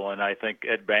dispersal, and I think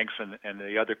Ed Banks and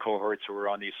the other cohorts who were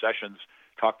on these sessions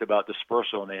talked about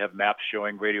dispersal, and they have maps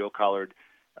showing radio-collared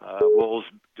wolves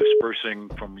dispersing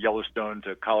from Yellowstone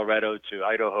to Colorado to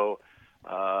Idaho.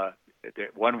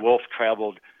 One wolf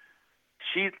traveled.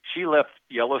 She left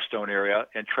Yellowstone area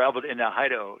and traveled into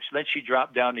Idaho. Then she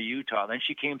dropped down to Utah. Then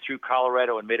she came through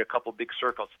Colorado and made a couple big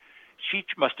circles. She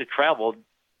must have traveled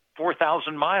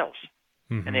 4,000 miles,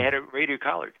 and they had it radio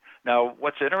collared. Now,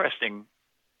 what's interesting,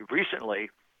 recently,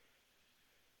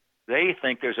 they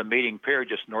think there's a mating pair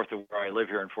just north of where I live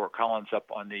here in Fort Collins,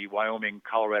 up on the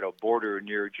Wyoming-Colorado border in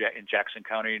Jackson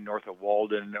County, north of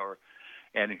Walden.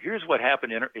 And here's what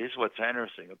happened. Here's what's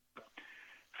interesting.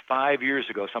 5 years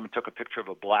ago, someone took a picture of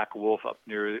a black wolf up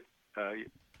near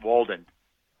Walden,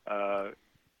 and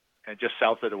just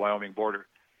south of the Wyoming border.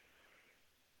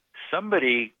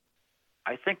 Somebody,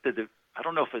 I think I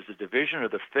don't know if it's the division or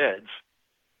the feds,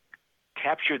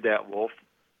 captured that wolf,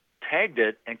 tagged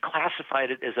it, and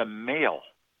classified it as a male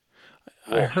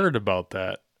wolf. I heard about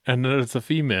that, and that it's a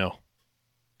female.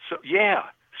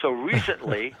 So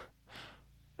recently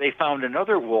they found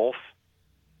another wolf,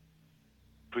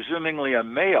 presumably a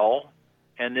male,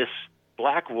 and this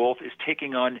black wolf is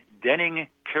taking on denning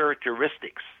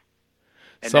characteristics.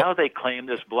 And now they claim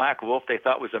this black wolf they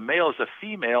thought was a male is a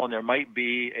female, and there might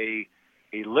be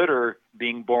a litter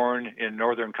being born in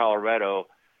northern Colorado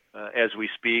as we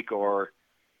speak, or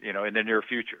in the near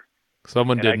future.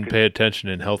 Someone didn't pay attention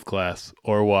in health class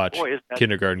or watch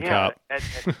Kindergarten Cop.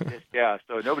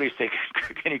 So nobody's taking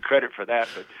any credit for that,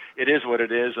 but it is what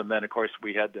it is. And then, of course,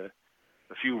 we had a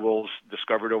few wolves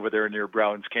discovered over there near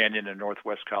Browns Canyon in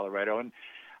northwest Colorado. And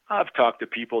I've talked to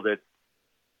people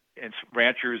and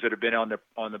ranchers that have been on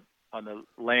the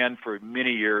land for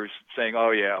many years, saying,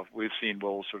 "Oh yeah, we've seen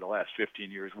wolves for the last 15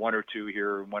 years, one or two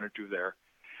here, one or two there."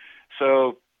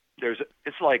 So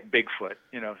it's like Bigfoot.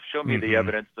 Show me the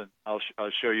evidence, and I'll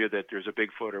show you that there's a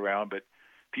Bigfoot around. But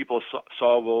people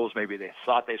saw wolves. Maybe they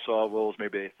thought they saw wolves.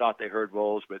 Maybe they thought they heard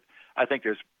wolves. But I think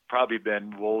there's probably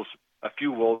been a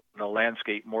few wolves in the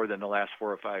landscape more than the last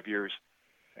 4 or 5 years.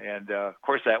 And of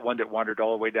course, that one that wandered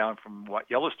all the way down from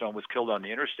Yellowstone was killed on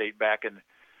the interstate back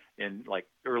in like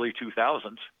early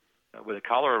 2000s with a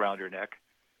collar around her neck.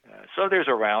 So there's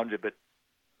around it, but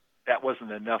that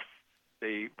wasn't enough.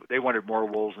 They wanted more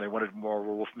wolves, and they wanted more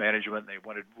wolf management, and they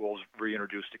wanted wolves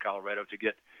reintroduced to Colorado to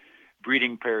get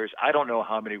breeding pairs. I don't know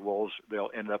how many wolves they'll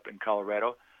end up in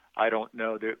Colorado. I don't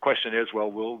know. The question is,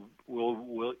 well,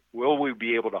 will we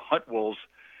be able to hunt wolves?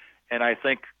 And I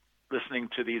think listening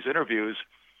to these interviews,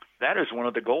 that is one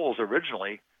of the goals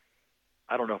originally.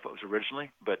 I don't know if it was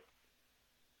originally, but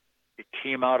it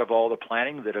came out of all the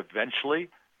planning that eventually,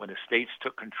 when the states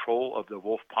took control of the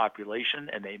wolf population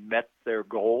and they met their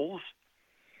goals,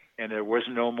 and there was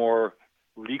no more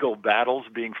legal battles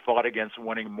being fought against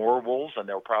wanting more wolves, and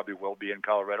there probably will be in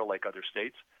Colorado like other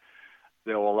states,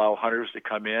 they'll allow hunters to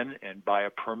come in and buy a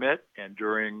permit, and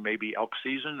during maybe elk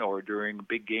season or during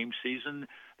big game season,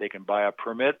 they can buy a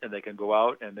permit and they can go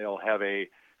out and they'll have a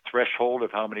threshold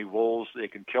of how many wolves they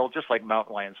can kill, just like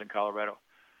mountain lions in Colorado.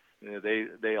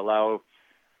 They allow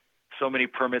so many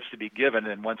permits to be given,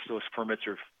 and once those permits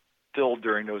are filled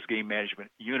during those game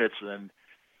management units, then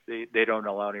they don't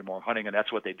allow any more hunting, and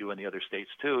that's what they do in the other states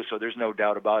too. So there's no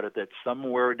doubt about it that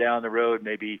somewhere down the road,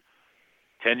 maybe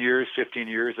 10 years, 15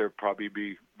 years, there'll probably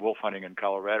be wolf hunting in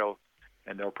Colorado,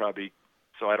 and they'll probably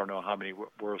So I don't know how many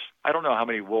wolves. I don't know how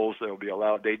many wolves there will be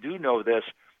allowed. They do know this,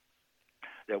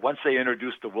 that once they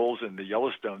introduced the wolves in the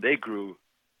Yellowstone,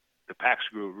 the packs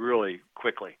grew really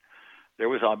quickly. There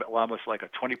was almost like a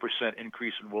 20%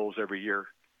 increase in wolves every year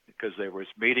because there was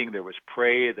mating, there was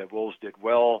prey, the wolves did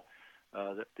well.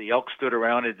 The elk stood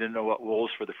around and didn't know what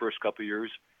wolves for the first couple of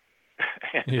years.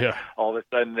 Yeah. All of a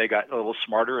sudden they got a little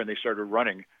smarter and they started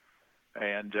running.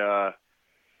 And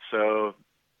so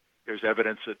there's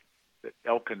evidence that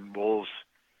elk and wolves,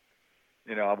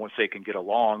 I won't say can get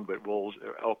along, but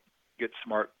elk get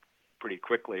smart pretty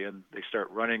quickly and they start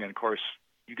running. And of course,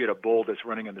 you get a bull that's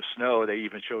running in the snow. They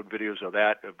even showed videos of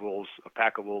that, of wolves, a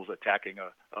pack of wolves attacking a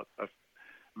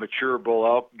mature bull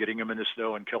elk, getting him in the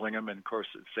snow and killing him. And of course,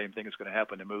 the same thing is going to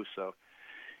happen to moose. So,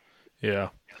 Yeah.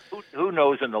 Who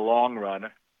knows in the long run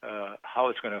how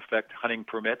it's going to affect hunting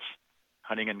permits,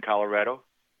 hunting in Colorado?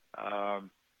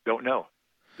 Don't know.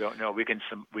 We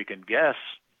can guess,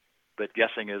 but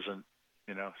guessing isn't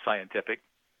scientific.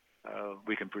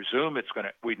 We can presume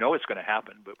we know it's going to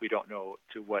happen, but we don't know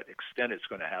to what extent it's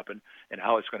going to happen and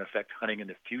how it's going to affect hunting in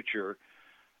the future.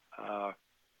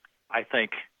 I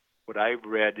think what I've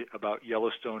read about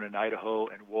Yellowstone and Idaho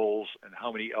and wolves and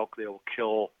how many elk they'll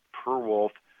kill per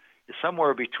wolf is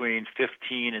somewhere between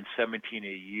 15 and 17 a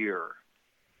year.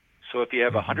 So if you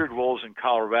have 100 wolves in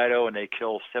Colorado and they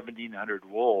kill 1,700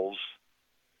 wolves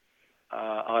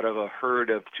out of a herd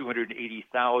of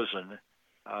 280,000,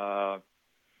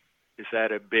 is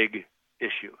that a big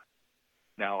issue?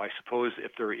 Now, I suppose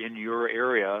if they're in your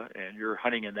area and you're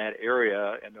hunting in that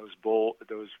area and those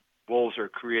wolves are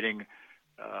creating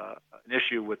an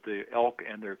issue with the elk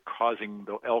and they're causing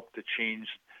the elk to change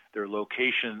their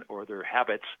location or their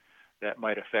habits, that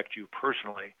might affect you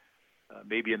personally.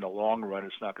 Maybe in the long run,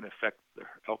 it's not going to affect the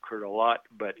elk herd a lot,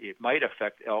 but it might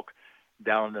affect elk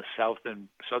down in the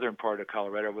southern part of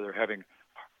Colorado where they're having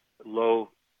low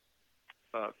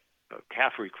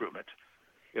calf recruitment.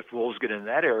 If wolves get in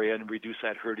that area and reduce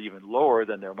that herd even lower,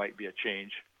 then there might be a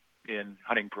change in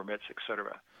hunting permits,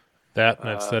 etc. That, and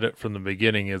I've said it from the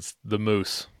beginning, is the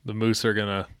moose. The moose are going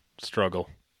to struggle,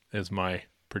 is my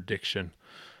prediction.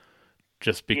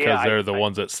 Just because they're the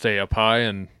ones that stay up high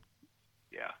and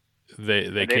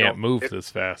they can't move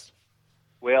this fast.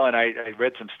 Well, and I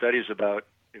read some studies about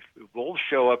if wolves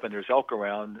show up and there's elk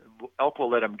around, elk will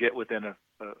let them get within a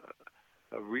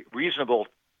reasonable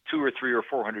 200 or 300 or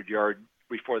 400 yard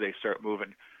before they start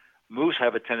moving. Moose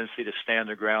have a tendency to stand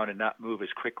their ground and not move as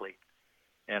quickly.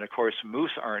 And of course,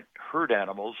 moose aren't herd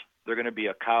animals. They're going to be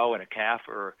a cow and a calf,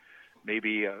 or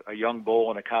maybe a young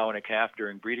bull and a cow and a calf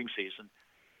during breeding season.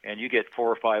 And you get 4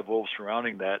 or 5 wolves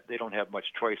surrounding that. They don't have much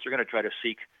choice. They're going to try to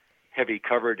seek heavy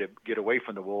cover to get away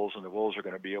from the wolves, and the wolves are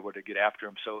going to be able to get after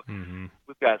them. So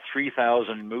we've got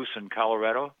 3,000 moose in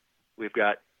Colorado. We've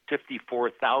got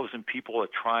 54,000 people are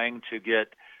trying to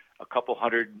get a couple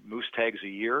hundred moose tags a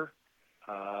year.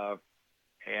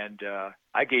 And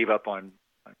I gave up on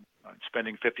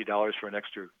spending $50 for an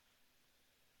extra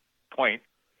point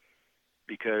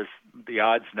because the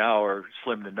odds now are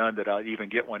slim to none that I'll even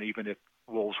get one, even if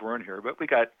wolves weren't here. But we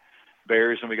got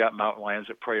bears and we got mountain lions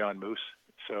that prey on moose,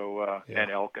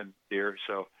 and elk and deer.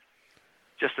 So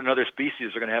just another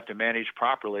species they're going to have to manage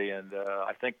properly. And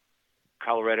I think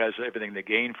Colorado has everything to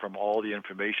gain from all the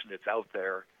information that's out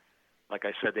there. Like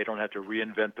I said, they don't have to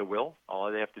reinvent the wheel.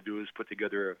 All they have to do is put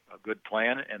together a good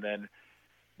plan, and then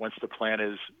once the plan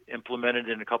is implemented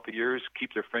in a couple of years,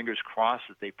 keep their fingers crossed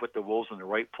that they put the wolves in the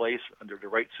right place under the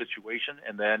right situation,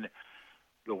 and then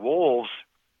the wolves,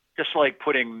 just like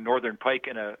putting northern pike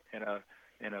in a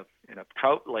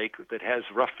trout lake that has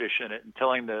rough fish in it, and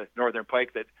telling the northern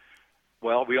pike that,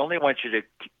 well, we only want you to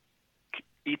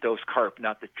eat those carp,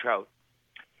 not the trout.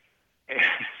 And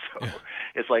so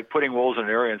it's like putting wolves in an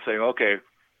area and saying, okay,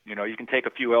 you can take a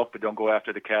few elk, but don't go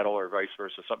after the cattle, or vice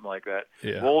versa, something like that.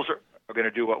 Yeah. Wolves are going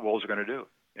to do what wolves are going to do,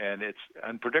 and it's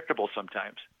unpredictable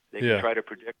sometimes. They can try to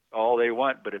predict all they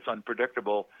want, but it's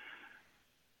unpredictable.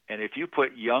 And if you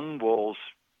put young wolves,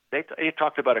 they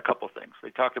talked about a couple things. They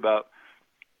talked about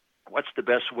what's the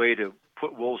best way to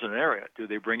put wolves in an area. Do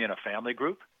they bring in a family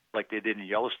group like they did in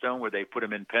Yellowstone, where they put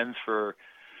them in pens for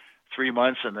 3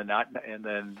 months and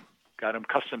then got them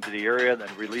accustomed to the area, and then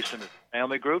release them as a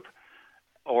family group?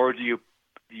 Or do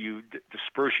you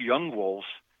disperse young wolves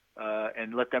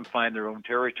and let them find their own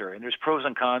territory? And there's pros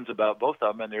and cons about both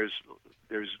of them, and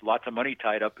there's lots of money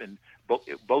tied up in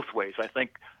both ways. I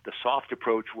think the soft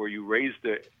approach, where you raise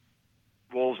the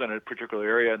wolves in a particular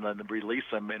area and then release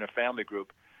them in a family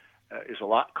group, is a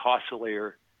lot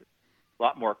costlier, a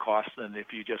lot more cost than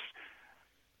if you just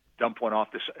dump one off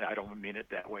I don't mean it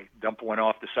that way. Dump one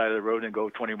off the side of the road and go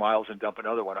 20 miles and dump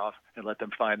another one off and let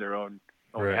them find their own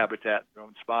Right. habitat, their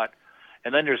own spot.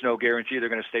 And then there's no guarantee they're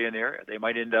going to stay in the area. They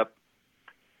might end up,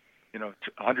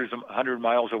 100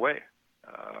 miles away.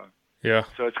 Yeah.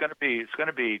 So it's going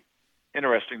to be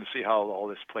interesting to see how all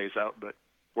this plays out. But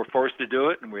we're forced to do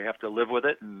it, and we have to live with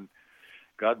it. And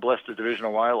God bless the Division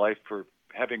of Wildlife for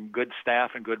having good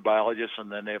staff and good biologists,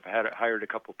 and then they've hired a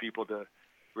couple people to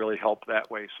really help that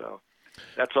way. So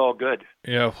that's all good.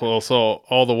 Yeah, well, so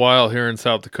all the while here in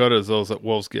South Dakota, as those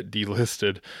wolves get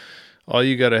delisted, all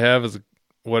you got to have is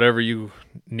whatever you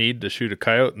need to shoot a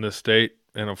coyote in this state,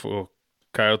 and if a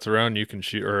coyote's around, you can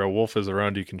shoot, or a wolf is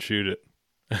around, you can shoot it.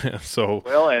 So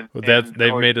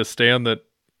they've made a stand that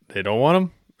they don't want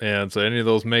them, and so any of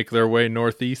those make their way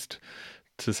northeast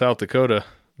to South Dakota,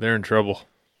 they're in trouble.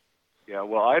 Yeah,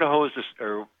 well,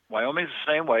 or Wyoming's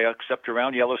the same way, except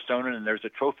around Yellowstone, and there's a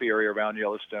trophy area around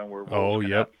Yellowstone where wolves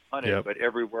cannot be hunted. But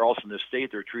everywhere else in the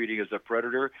state, they're treating it as a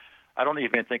predator. I don't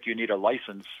even think you need a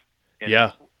license.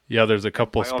 Yeah, there's a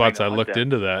couple spots I looked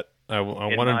into that. I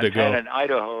wanted to go. In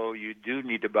Idaho, you do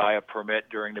need to buy a permit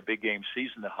during the big game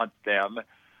season to hunt them.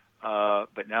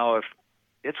 But now, if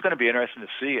it's going to be interesting to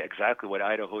see exactly what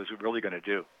Idaho is really going to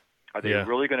do. Are they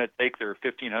really going to take their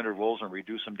 1,500 wolves and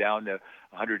reduce them down to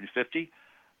 150?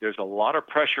 There's a lot of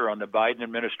pressure on the Biden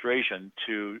administration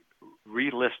to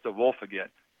relist the wolf again.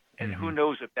 And who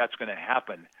knows if that's going to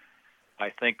happen. I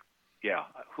think,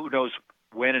 who knows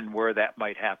when and where that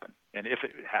might happen, and if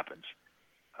it happens.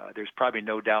 There's probably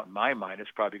no doubt in my mind it's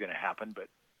probably going to happen, but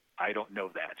I don't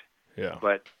know that. Yeah.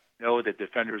 But know that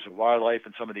Defenders of Wildlife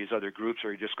and some of these other groups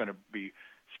are just going to be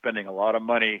spending a lot of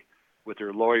money with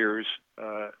their lawyers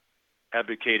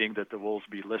advocating that the wolves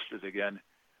be listed again.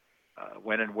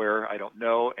 When and where, I don't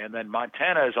know. And then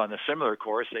Montana is on a similar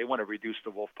course. They want to reduce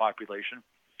the wolf population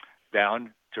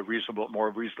down to more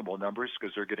reasonable numbers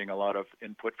because they're getting a lot of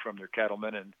input from their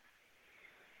cattlemen. And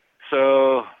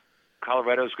so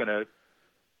Colorado's going to,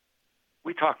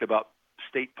 we talked about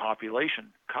state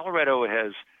population. Colorado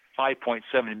has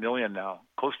 5.7 million now,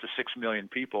 close to 6 million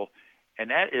people,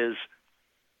 and that is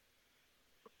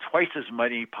twice as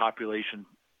many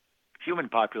human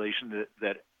population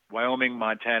that Wyoming,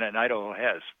 Montana, and Idaho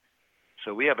has.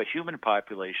 So we have a human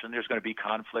population. There's going to be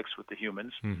conflicts with the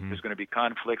humans. Mm-hmm. There's going to be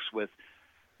conflicts with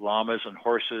llamas and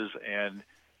horses and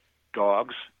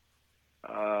dogs.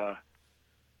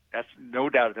 That's no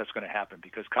doubt that's going to happen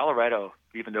because Colorado,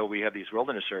 even though we have these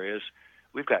wilderness areas,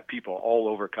 we've got people all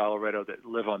over Colorado that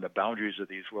live on the boundaries of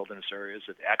these wilderness areas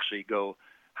that actually go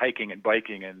hiking and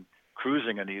biking and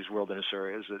cruising in these wilderness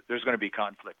areas. There's going to be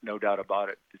conflict, no doubt about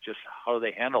it. It's just how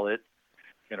they handle it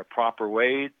in a proper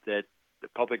way that the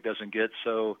public doesn't get.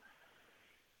 So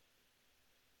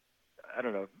I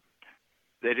don't know.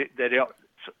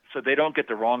 They don't get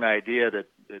the wrong idea that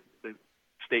the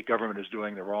state government is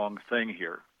doing the wrong thing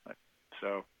here.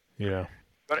 So yeah,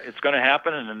 but it's going to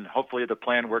happen, and then hopefully the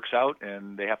plan works out,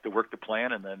 and they have to work the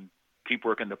plan, and then keep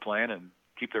working the plan, and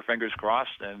keep their fingers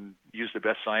crossed, and use the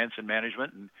best science and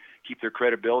management, and keep their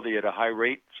credibility at a high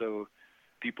rate, so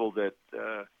people that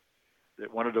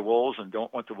wanted the wolves and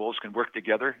don't want the wolves can work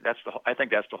together. I think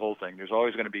that's the whole thing. There's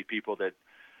always going to be people that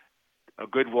a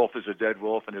good wolf is a dead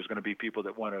wolf, and there's going to be people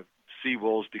that want to see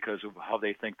wolves because of how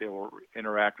they think they will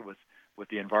interact with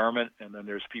the environment, and then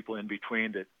there's people in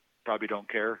between that probably don't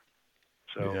care.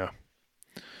 So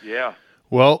yeah.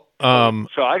 Well,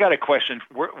 so I got a question.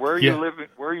 Where are you living?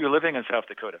 Where are you living in South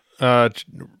Dakota?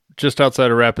 Just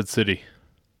outside of Rapid City.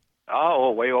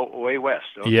 Oh, way west.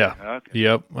 Okay. Yeah. Okay.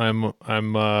 Yep.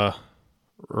 I'm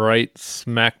right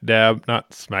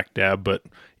not smack dab, but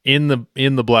in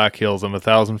the Black Hills. I'm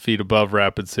 1,000 feet above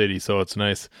Rapid City, so it's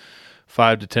nice,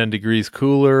 5 to 10 degrees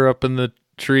cooler up in the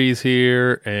trees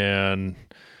here, and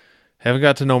haven't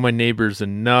got to know my neighbors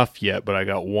enough yet, but I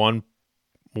got one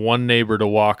neighbor to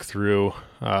walk through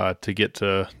to get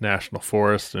to National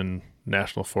Forest, and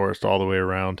National Forest all the way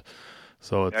around.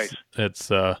 So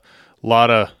it's a lot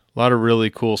of really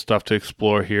cool stuff to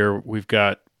explore here. We've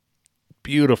got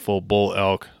beautiful bull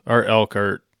elk. Our elk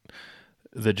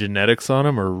the genetics on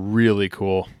them are really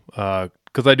cool.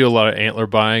 Because I do a lot of antler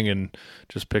buying and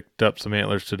just picked up some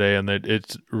antlers today, and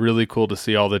it's really cool to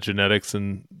see all the genetics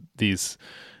in these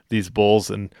bulls.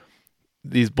 And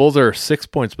these bulls are 6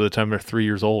 points by the time they're 3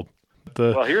 years old.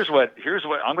 Well, here's what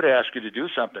I'm going to ask you to do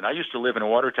something. I used to live in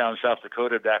Watertown, South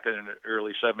Dakota back in the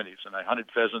early 70s, and I hunted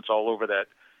pheasants all over that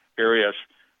area,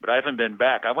 but I haven't been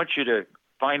back. I want you to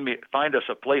find us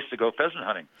a place to go pheasant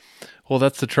hunting. Well,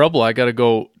 that's the trouble. I got to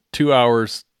go 2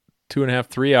 hours 2.5,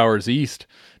 3 hours east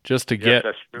just to get,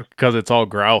 that's true. because it's all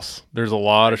grouse. There's a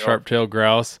lot of sharp-tailed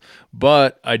grouse,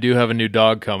 but I do have a new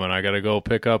dog coming. I got to go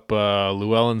pick up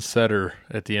Llewellyn Setter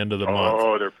at the end of the month.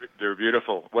 Oh, they're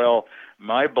beautiful. Well,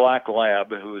 my black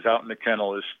lab, who is out in the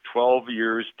kennel, is 12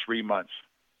 years 3 months,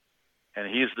 and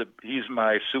he's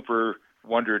my super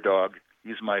wonder dog.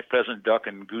 He's my pheasant, duck,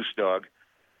 and goose dog,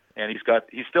 and he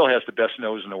still has the best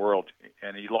nose in the world.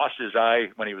 And he lost his eye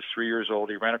when he was 3 years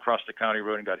old. He ran across the county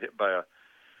road and got hit by a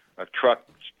truck.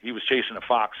 He was chasing a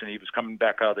fox, and he was coming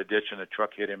back out of the ditch, and the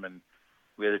truck hit him, and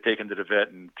we had to take him to the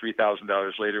vet. And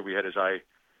 $3,000 later, we had his eye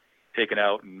taken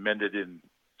out and mended and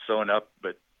sewn up.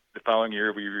 But the following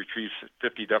year, we retrieved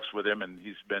 50 ducks with him, and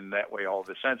he's been that way all of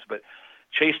the since. But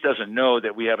Chase doesn't know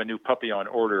that we have a new puppy on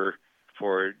order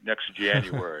for next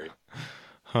January.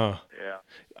 Huh. Yeah.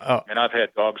 And I've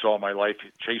had dogs all my life.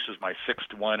 Chase is my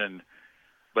sixth one,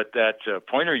 but that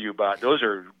pointer you bought, those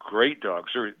are great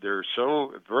dogs. They're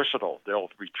so versatile. They'll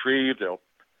retrieve,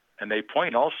 and they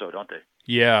point also, don't they?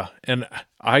 Yeah, and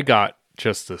I got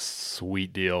just a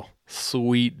sweet deal. I'm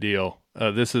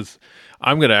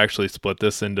going to actually split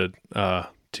this into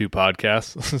 2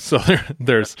 podcasts. So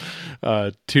there's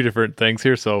 2 different things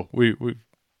here. So we've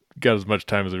got as much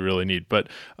time as we really need. But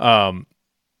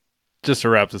just to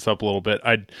wrap this up a little bit,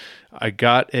 I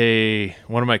got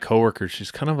one of my coworkers.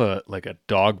 She's kind of a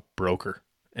dog broker,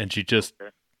 and she just,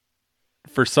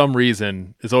 for some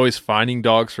reason, is always finding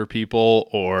dogs for people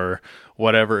or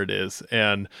whatever it is.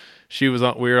 And we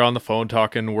were on the phone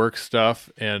talking work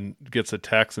stuff, and gets a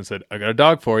text and said, "I got a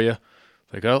dog for you."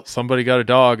 Like, oh, somebody got a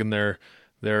dog, and their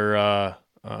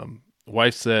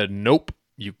wife said, "Nope,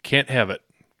 you can't have it.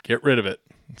 Get rid of it."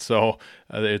 So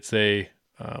it's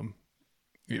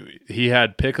he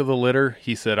had pick of the litter.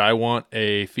 He said, "I want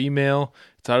a female.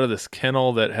 It's out of this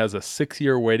kennel that has a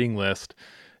 6-year waiting list."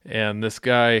 And this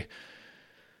guy,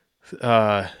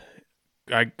 I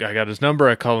got his number.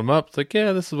 I called him up. It's like,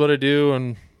 "Yeah, this is what I do."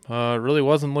 And really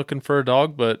wasn't looking for a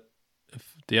dog, but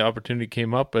if the opportunity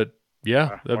came up, that'd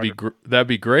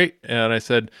be great. And I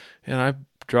said, and I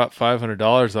dropped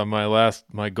 $500 on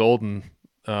my golden,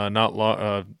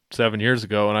 7 years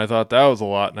ago, and I thought that was a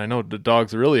lot. And I know what the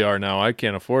dogs really are now. I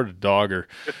can't afford a dog or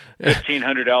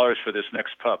 $1,500 for this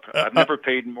next pup. I've never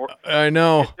paid more. I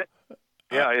know.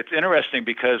 It's interesting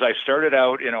because I started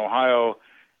out in Ohio,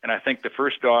 and I think the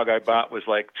first dog I bought was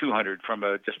like $200 from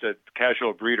just a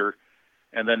casual breeder.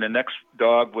 And then the next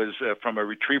dog was from a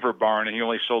retriever barn, and he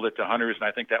only sold it to hunters, and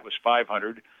I think that was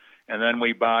 $500. And then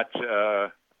we bought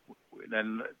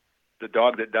then the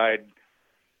dog that died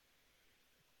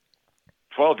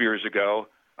 12 years ago.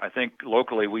 I think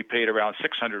locally we paid around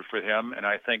 $600 for him, and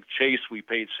I think Chase we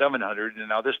paid $700, and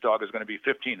now this dog is going to be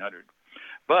 $1,500.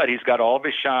 But he's got all of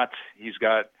his shots. He's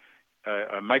got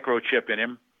a microchip in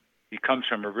him. He comes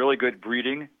from a really good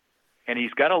breeding. And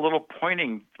he's got a little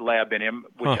pointing lab in him,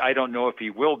 which I don't know if he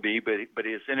will be, but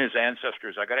it's in his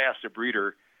ancestors. I got to ask the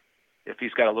breeder if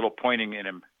he's got a little pointing in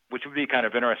him, which would be kind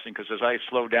of interesting because as I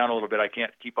slow down a little bit, I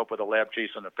can't keep up with a lab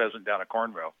chasing a pheasant down a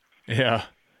corn row. Yeah.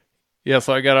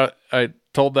 So I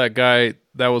told that guy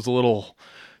that was a little,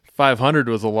 500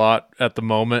 was a lot at the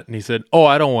moment, and he said, "Oh,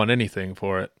 I don't want anything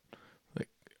for it." Like,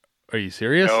 are you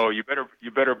serious? No, you better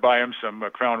buy him some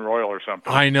Crown Royal or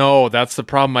something. I know, that's the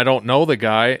problem. I don't know the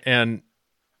guy, and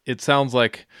it sounds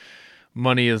like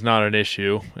money is not an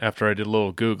issue. After I did a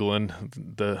little Googling,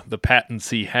 the patents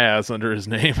he has under his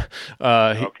name,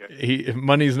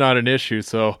 money's not an issue.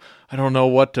 So I don't know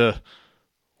what to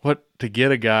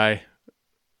get a guy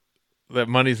that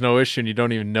money's no issue and you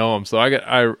don't even know him. So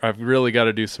I've really got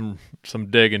to do some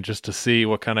digging just to see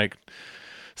what kind of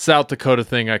South Dakota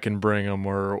thing I can bring him,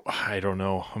 or I don't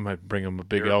know, I might bring him a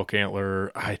big elk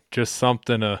antler. Just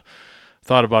something.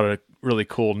 Thought about a really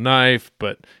cool knife,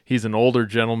 but he's an older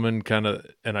gentleman, kind of,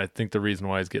 and I think the reason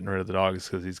why he's getting rid of the dog is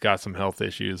because he's got some health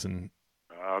issues, and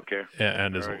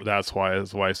that's why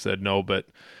his wife said no. But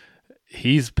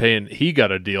he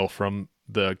got a deal from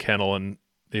the kennel, and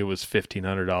it was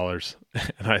 $1,500,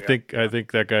 and I think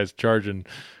that guy's charging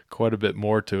quite a bit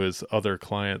more to his other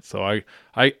clients. So I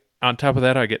on top of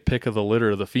that, I get pick of the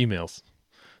litter of the females.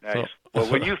 Nice. So,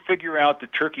 well, when you figure out the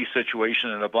turkey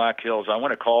situation in the Black Hills, I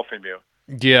want to call from you.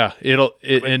 Yeah,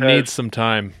 it needs some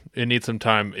time. It needs some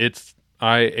time.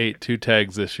 I ate 2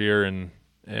 tags this year, and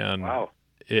wow.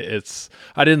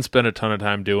 I didn't spend a ton of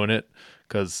time doing it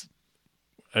because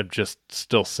I'm just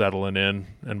still settling in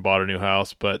and bought a new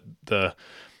house. But a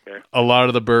lot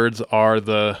of the birds are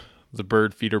the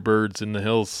bird feeder birds in the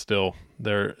hills still.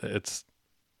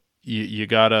 You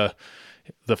gotta,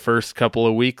 the first couple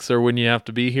of weeks are when you have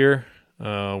to be here,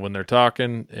 when they're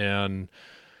talking, and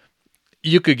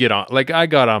you could get on, like I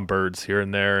got on birds here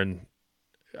and there, and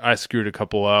I screwed a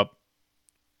couple up.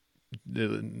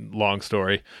 Long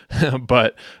story,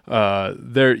 but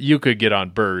there you could get on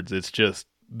birds. It's just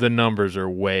the numbers are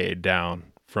way down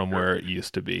from where it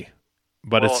used to be.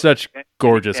 But it's such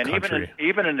gorgeous country.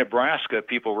 Even in Nebraska,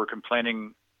 people were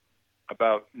complaining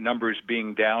about numbers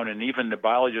being down, and even the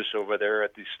biologists over there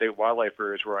at the state wildlife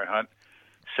areas where I hunt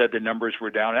said the numbers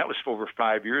were down. That was over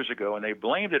 5 years ago, and they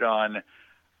blamed it on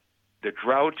the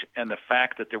drought and the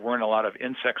fact that there weren't a lot of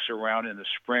insects around in the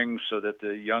spring, so that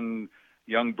the young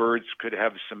birds could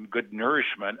have some good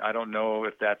nourishment. I don't know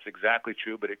if that's exactly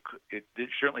true, but it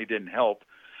certainly didn't help.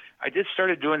 I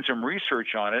started doing some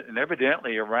research on it, and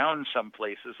evidently around some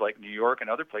places like New York and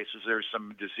other places, there's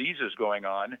some diseases going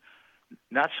on.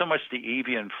 Not so much the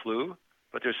avian flu,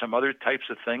 but there's some other types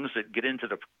of things that get into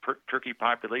the turkey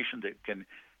population that can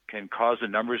cause the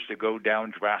numbers to go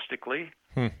down drastically.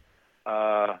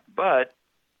 But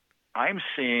I'm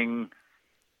seeing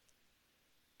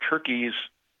turkeys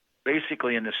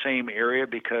basically in the same area,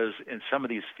 because in some of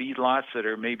these feedlots that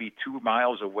are maybe 2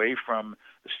 miles away from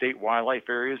the state wildlife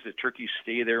areas, the turkeys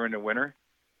stay there in the winter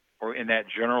or in that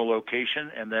general location.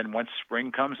 And then once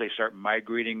spring comes, they start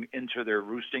migrating into their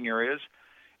roosting areas.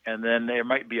 And then there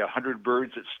might be 100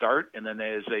 birds that start. And then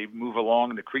as they move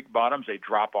along the creek bottoms, they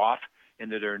drop off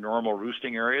into their normal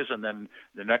roosting areas. And then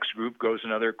the next group goes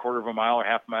another quarter of a mile or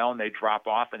half a mile, and they drop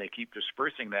off, and they keep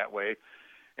dispersing that way.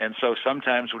 And so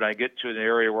sometimes when I get to an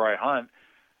area where I hunt,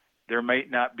 there might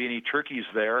not be any turkeys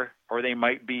there, or they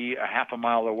might be a half a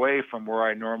mile away from where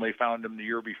I normally found them the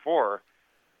year before.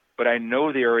 But I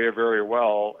know the area very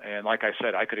well, and like I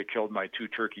said, I could have killed my 2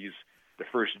 turkeys the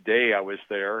first day I was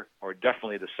there, or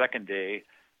definitely the second day.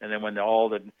 And then when all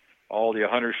the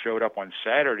hunters showed up on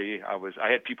Saturday, I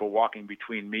had people walking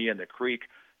between me and the creek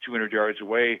 200 yards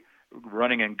away,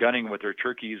 running and gunning with their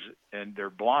turkeys and their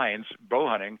blinds, bow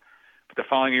hunting. But the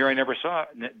following year,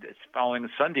 following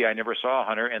Sunday, I never saw a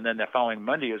hunter. And then the following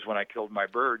Monday is when I killed my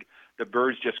bird. The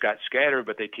birds just got scattered,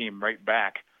 but they came right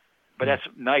back. But that's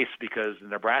nice, because the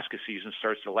Nebraska season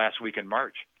starts the last week in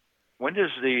March. When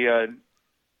does the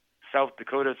South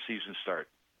Dakota season start?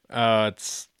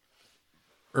 It's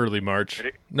early March.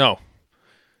 No.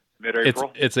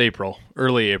 Mid-April? It's April.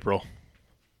 Early April.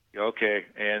 Okay.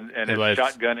 And it's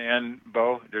shotgun and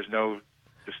bow? There's no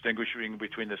distinguishing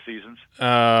between the seasons?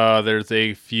 There's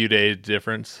a few day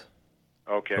difference.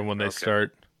 Okay. From when they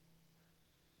start.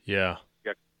 Yeah.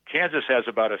 Yeah. Kansas has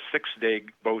about a 6-day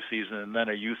bow season, and then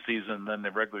a youth season, and then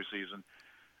the regular season.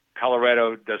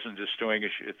 Colorado doesn't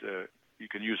distinguish. You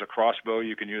can use a crossbow,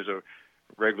 you can use a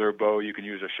regular bow, you can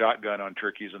use a shotgun on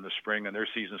turkeys in the spring, and their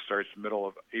season starts middle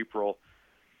of April.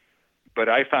 But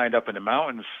I find up in the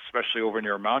mountains, especially over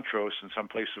near Montrose and some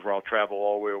places where I'll travel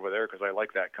all the way over there because I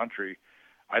like that country,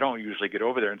 I don't usually get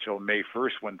over there until May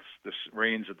 1st when the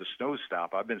rains of the snows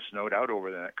stop. I've been snowed out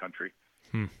over that country.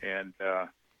 And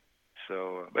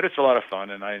but it's a lot of fun,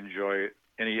 and I enjoy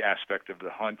any aspect of the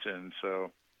hunt. And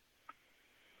so,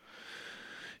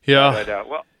 yeah. I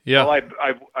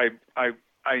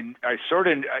sort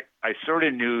of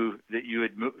knew that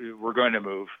you were going to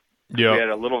move. Yeah. We had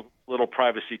a little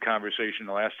privacy conversation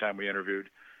the last time we interviewed,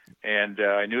 and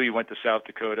I knew you went to South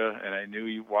Dakota, and I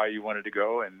knew why you wanted to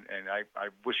go, and I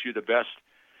wish you the best.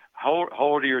 How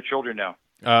old are your children now?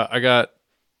 I got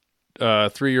a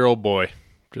 3-year-old boy,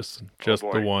 just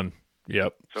boy. the one.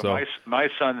 Yep. So my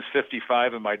son's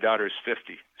 55 and my daughter's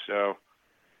 50. So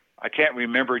I can't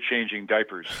remember changing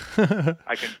diapers.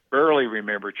 I can barely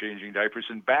remember changing diapers.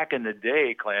 And back in the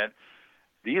day, Clint,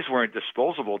 these weren't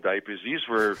disposable diapers. These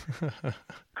were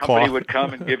company would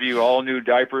come and give you all new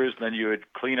diapers, and then you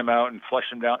would clean them out and flush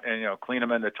them down, and clean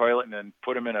them in the toilet, and then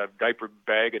put them in a diaper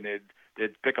bag, and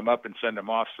they'd pick them up and send them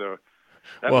off. So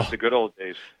that was the good old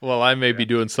days. Well, I may be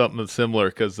doing something similar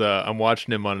because I'm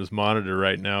watching him on his monitor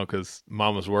right now because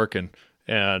Mama's working,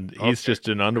 and he's just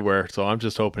in underwear. So I'm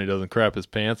just hoping he doesn't crap his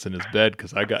pants in his bed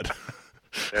because I got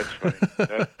That's funny.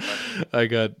 I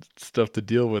got stuff to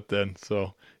deal with then.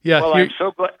 So yeah. Well, I'm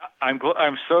so glad. I'm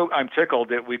tickled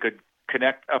that we could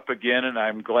connect up again, and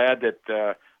I'm glad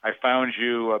that I found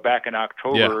you back in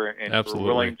October, and you were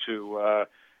willing to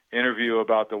interview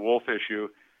about the wolf issue.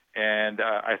 And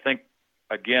I think,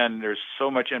 again, there's so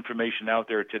much information out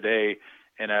there today,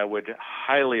 and I would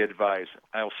highly advise,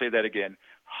 I'll say that again,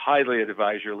 highly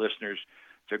advise your listeners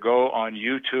to go on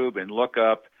YouTube and look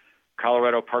up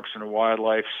Colorado Parks and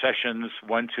Wildlife Sessions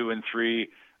 1, 2, and 3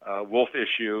 wolf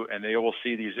issue, and they will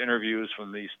see these interviews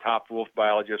from these top wolf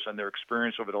biologists and their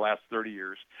experience over the last 30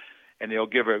 years. And you'll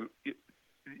get a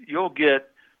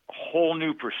whole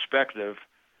new perspective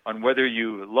on whether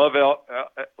you love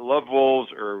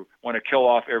wolves or want to kill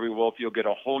off every wolf. You'll get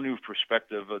a whole new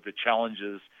perspective of the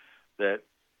challenges that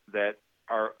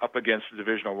are up against the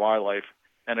Division of Wildlife.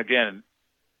 And again,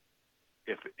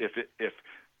 if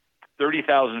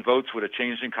 30,000 votes would have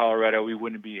changed in Colorado, we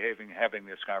wouldn't be having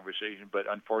this conversation. But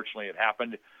unfortunately, it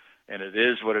happened, and it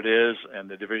is what it is. And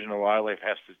the Division of Wildlife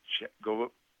has to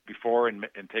go before and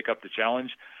take up the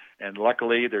challenge. And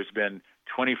luckily, there's been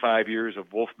 25 years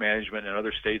of wolf management in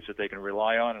other states that they can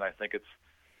rely on. And I think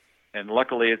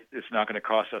luckily, it's not going to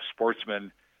cost us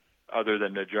sportsmen, other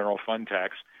than the general fund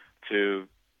tax, to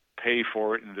pay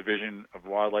for it. And the Division of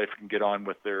Wildlife can get on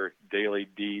with their daily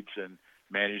deeds and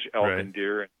manage elk and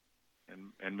deer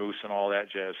and moose and all that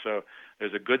jazz. So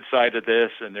there's a good side to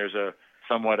this, and there's a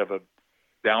somewhat of a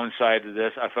downside to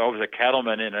this. If I was a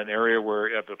cattleman in an area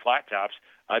where of the flat tops,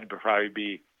 I'd probably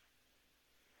be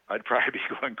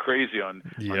going crazy on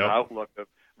the outlook of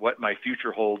what my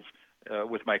future holds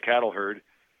with my cattle herd.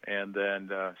 And then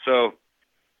so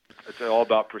it's all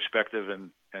about perspective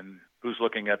and who's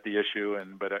looking at the issue.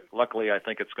 But luckily, I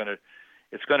think it's going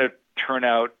to turn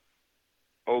out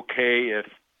okay if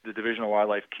the Division of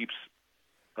Wildlife keeps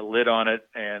a lid on it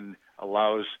and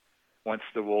allows, once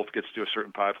the wolf gets to a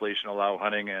certain population, allow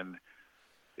hunting, and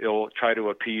it'll try to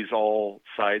appease all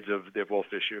sides of the wolf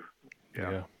issue.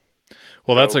 Yeah.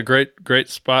 Well, that's a great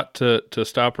spot to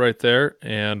stop right there,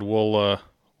 and we'll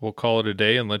call it a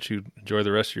day and let you enjoy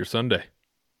the rest of your Sunday.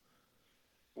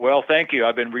 Well, thank you.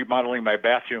 I've been remodeling my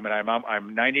bathroom, and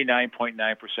I'm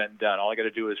 99.9% done. All I got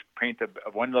to do is paint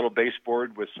one little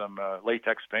baseboard with some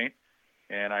latex paint,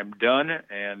 and I'm done.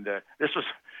 And this was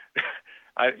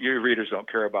your readers don't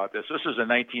care about this. This is a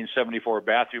 1974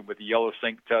 bathroom with a yellow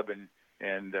sink tub and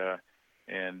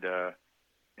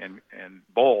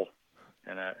bowl.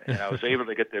 And I was able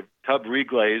to get the tub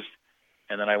reglazed,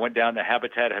 and then I went down to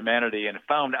Habitat Humanity and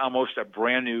found almost a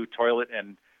brand new toilet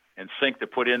and sink to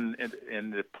put in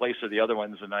the place of the other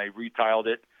ones, and I retiled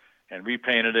it and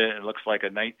repainted it. It looks like a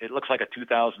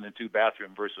 2002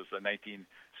 bathroom versus a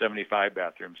 1975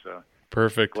 bathroom. So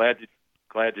perfect. Glad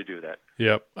to do that.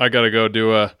 Yep, I got to go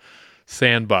do a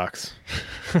sandbox.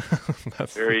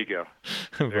 There you go.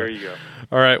 There you go.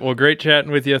 All right. Well, great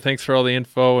chatting with you. Thanks for all the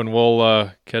info, and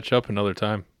we'll catch up another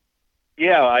time.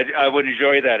 Yeah, I would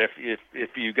enjoy that.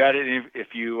 If you got it,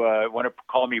 if you want to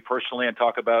call me personally and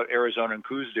talk about Arizona and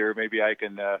Coues deer, maybe I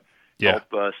can help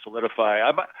solidify.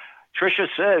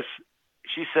 Tricia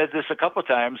she said this a couple of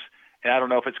times, and I don't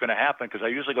know if it's going to happen because I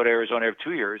usually go to Arizona every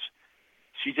 2 years.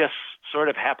 She just sort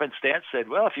of happenstance said,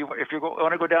 "Well, if you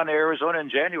want to go down to Arizona in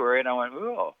January," and I went,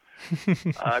 "Oh,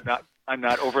 I'm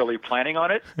not overly planning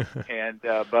on it,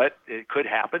 but it could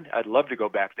happen. I'd love to go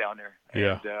back down there."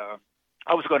 Yeah. And,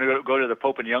 I was going to go to the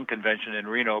Pope and Young convention in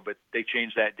Reno, but they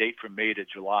changed that date from May to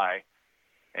July,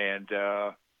 and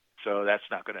so that's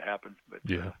not going to happen. But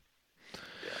yeah.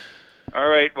 All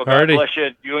right. Well, God bless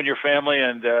you and your family,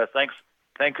 and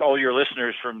thank all your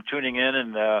listeners for tuning in,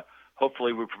 and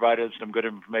hopefully we provided some good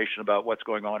information about what's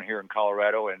going on here in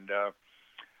Colorado, and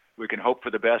we can hope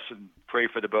for the best and pray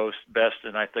for the best.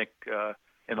 And I think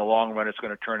in the long run it's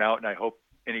going to turn out, and I hope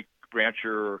any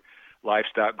rancher or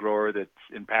livestock grower that's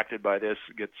impacted by this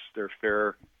gets their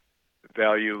fair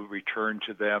value returned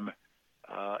to them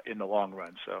in the long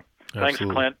run. So Thanks,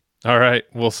 Clint. All right.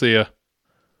 We'll see you.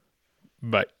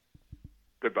 Bye.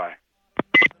 Goodbye.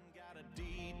 Got a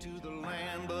deed to the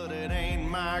land, but it ain't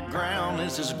my ground.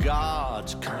 This is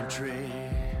God's country.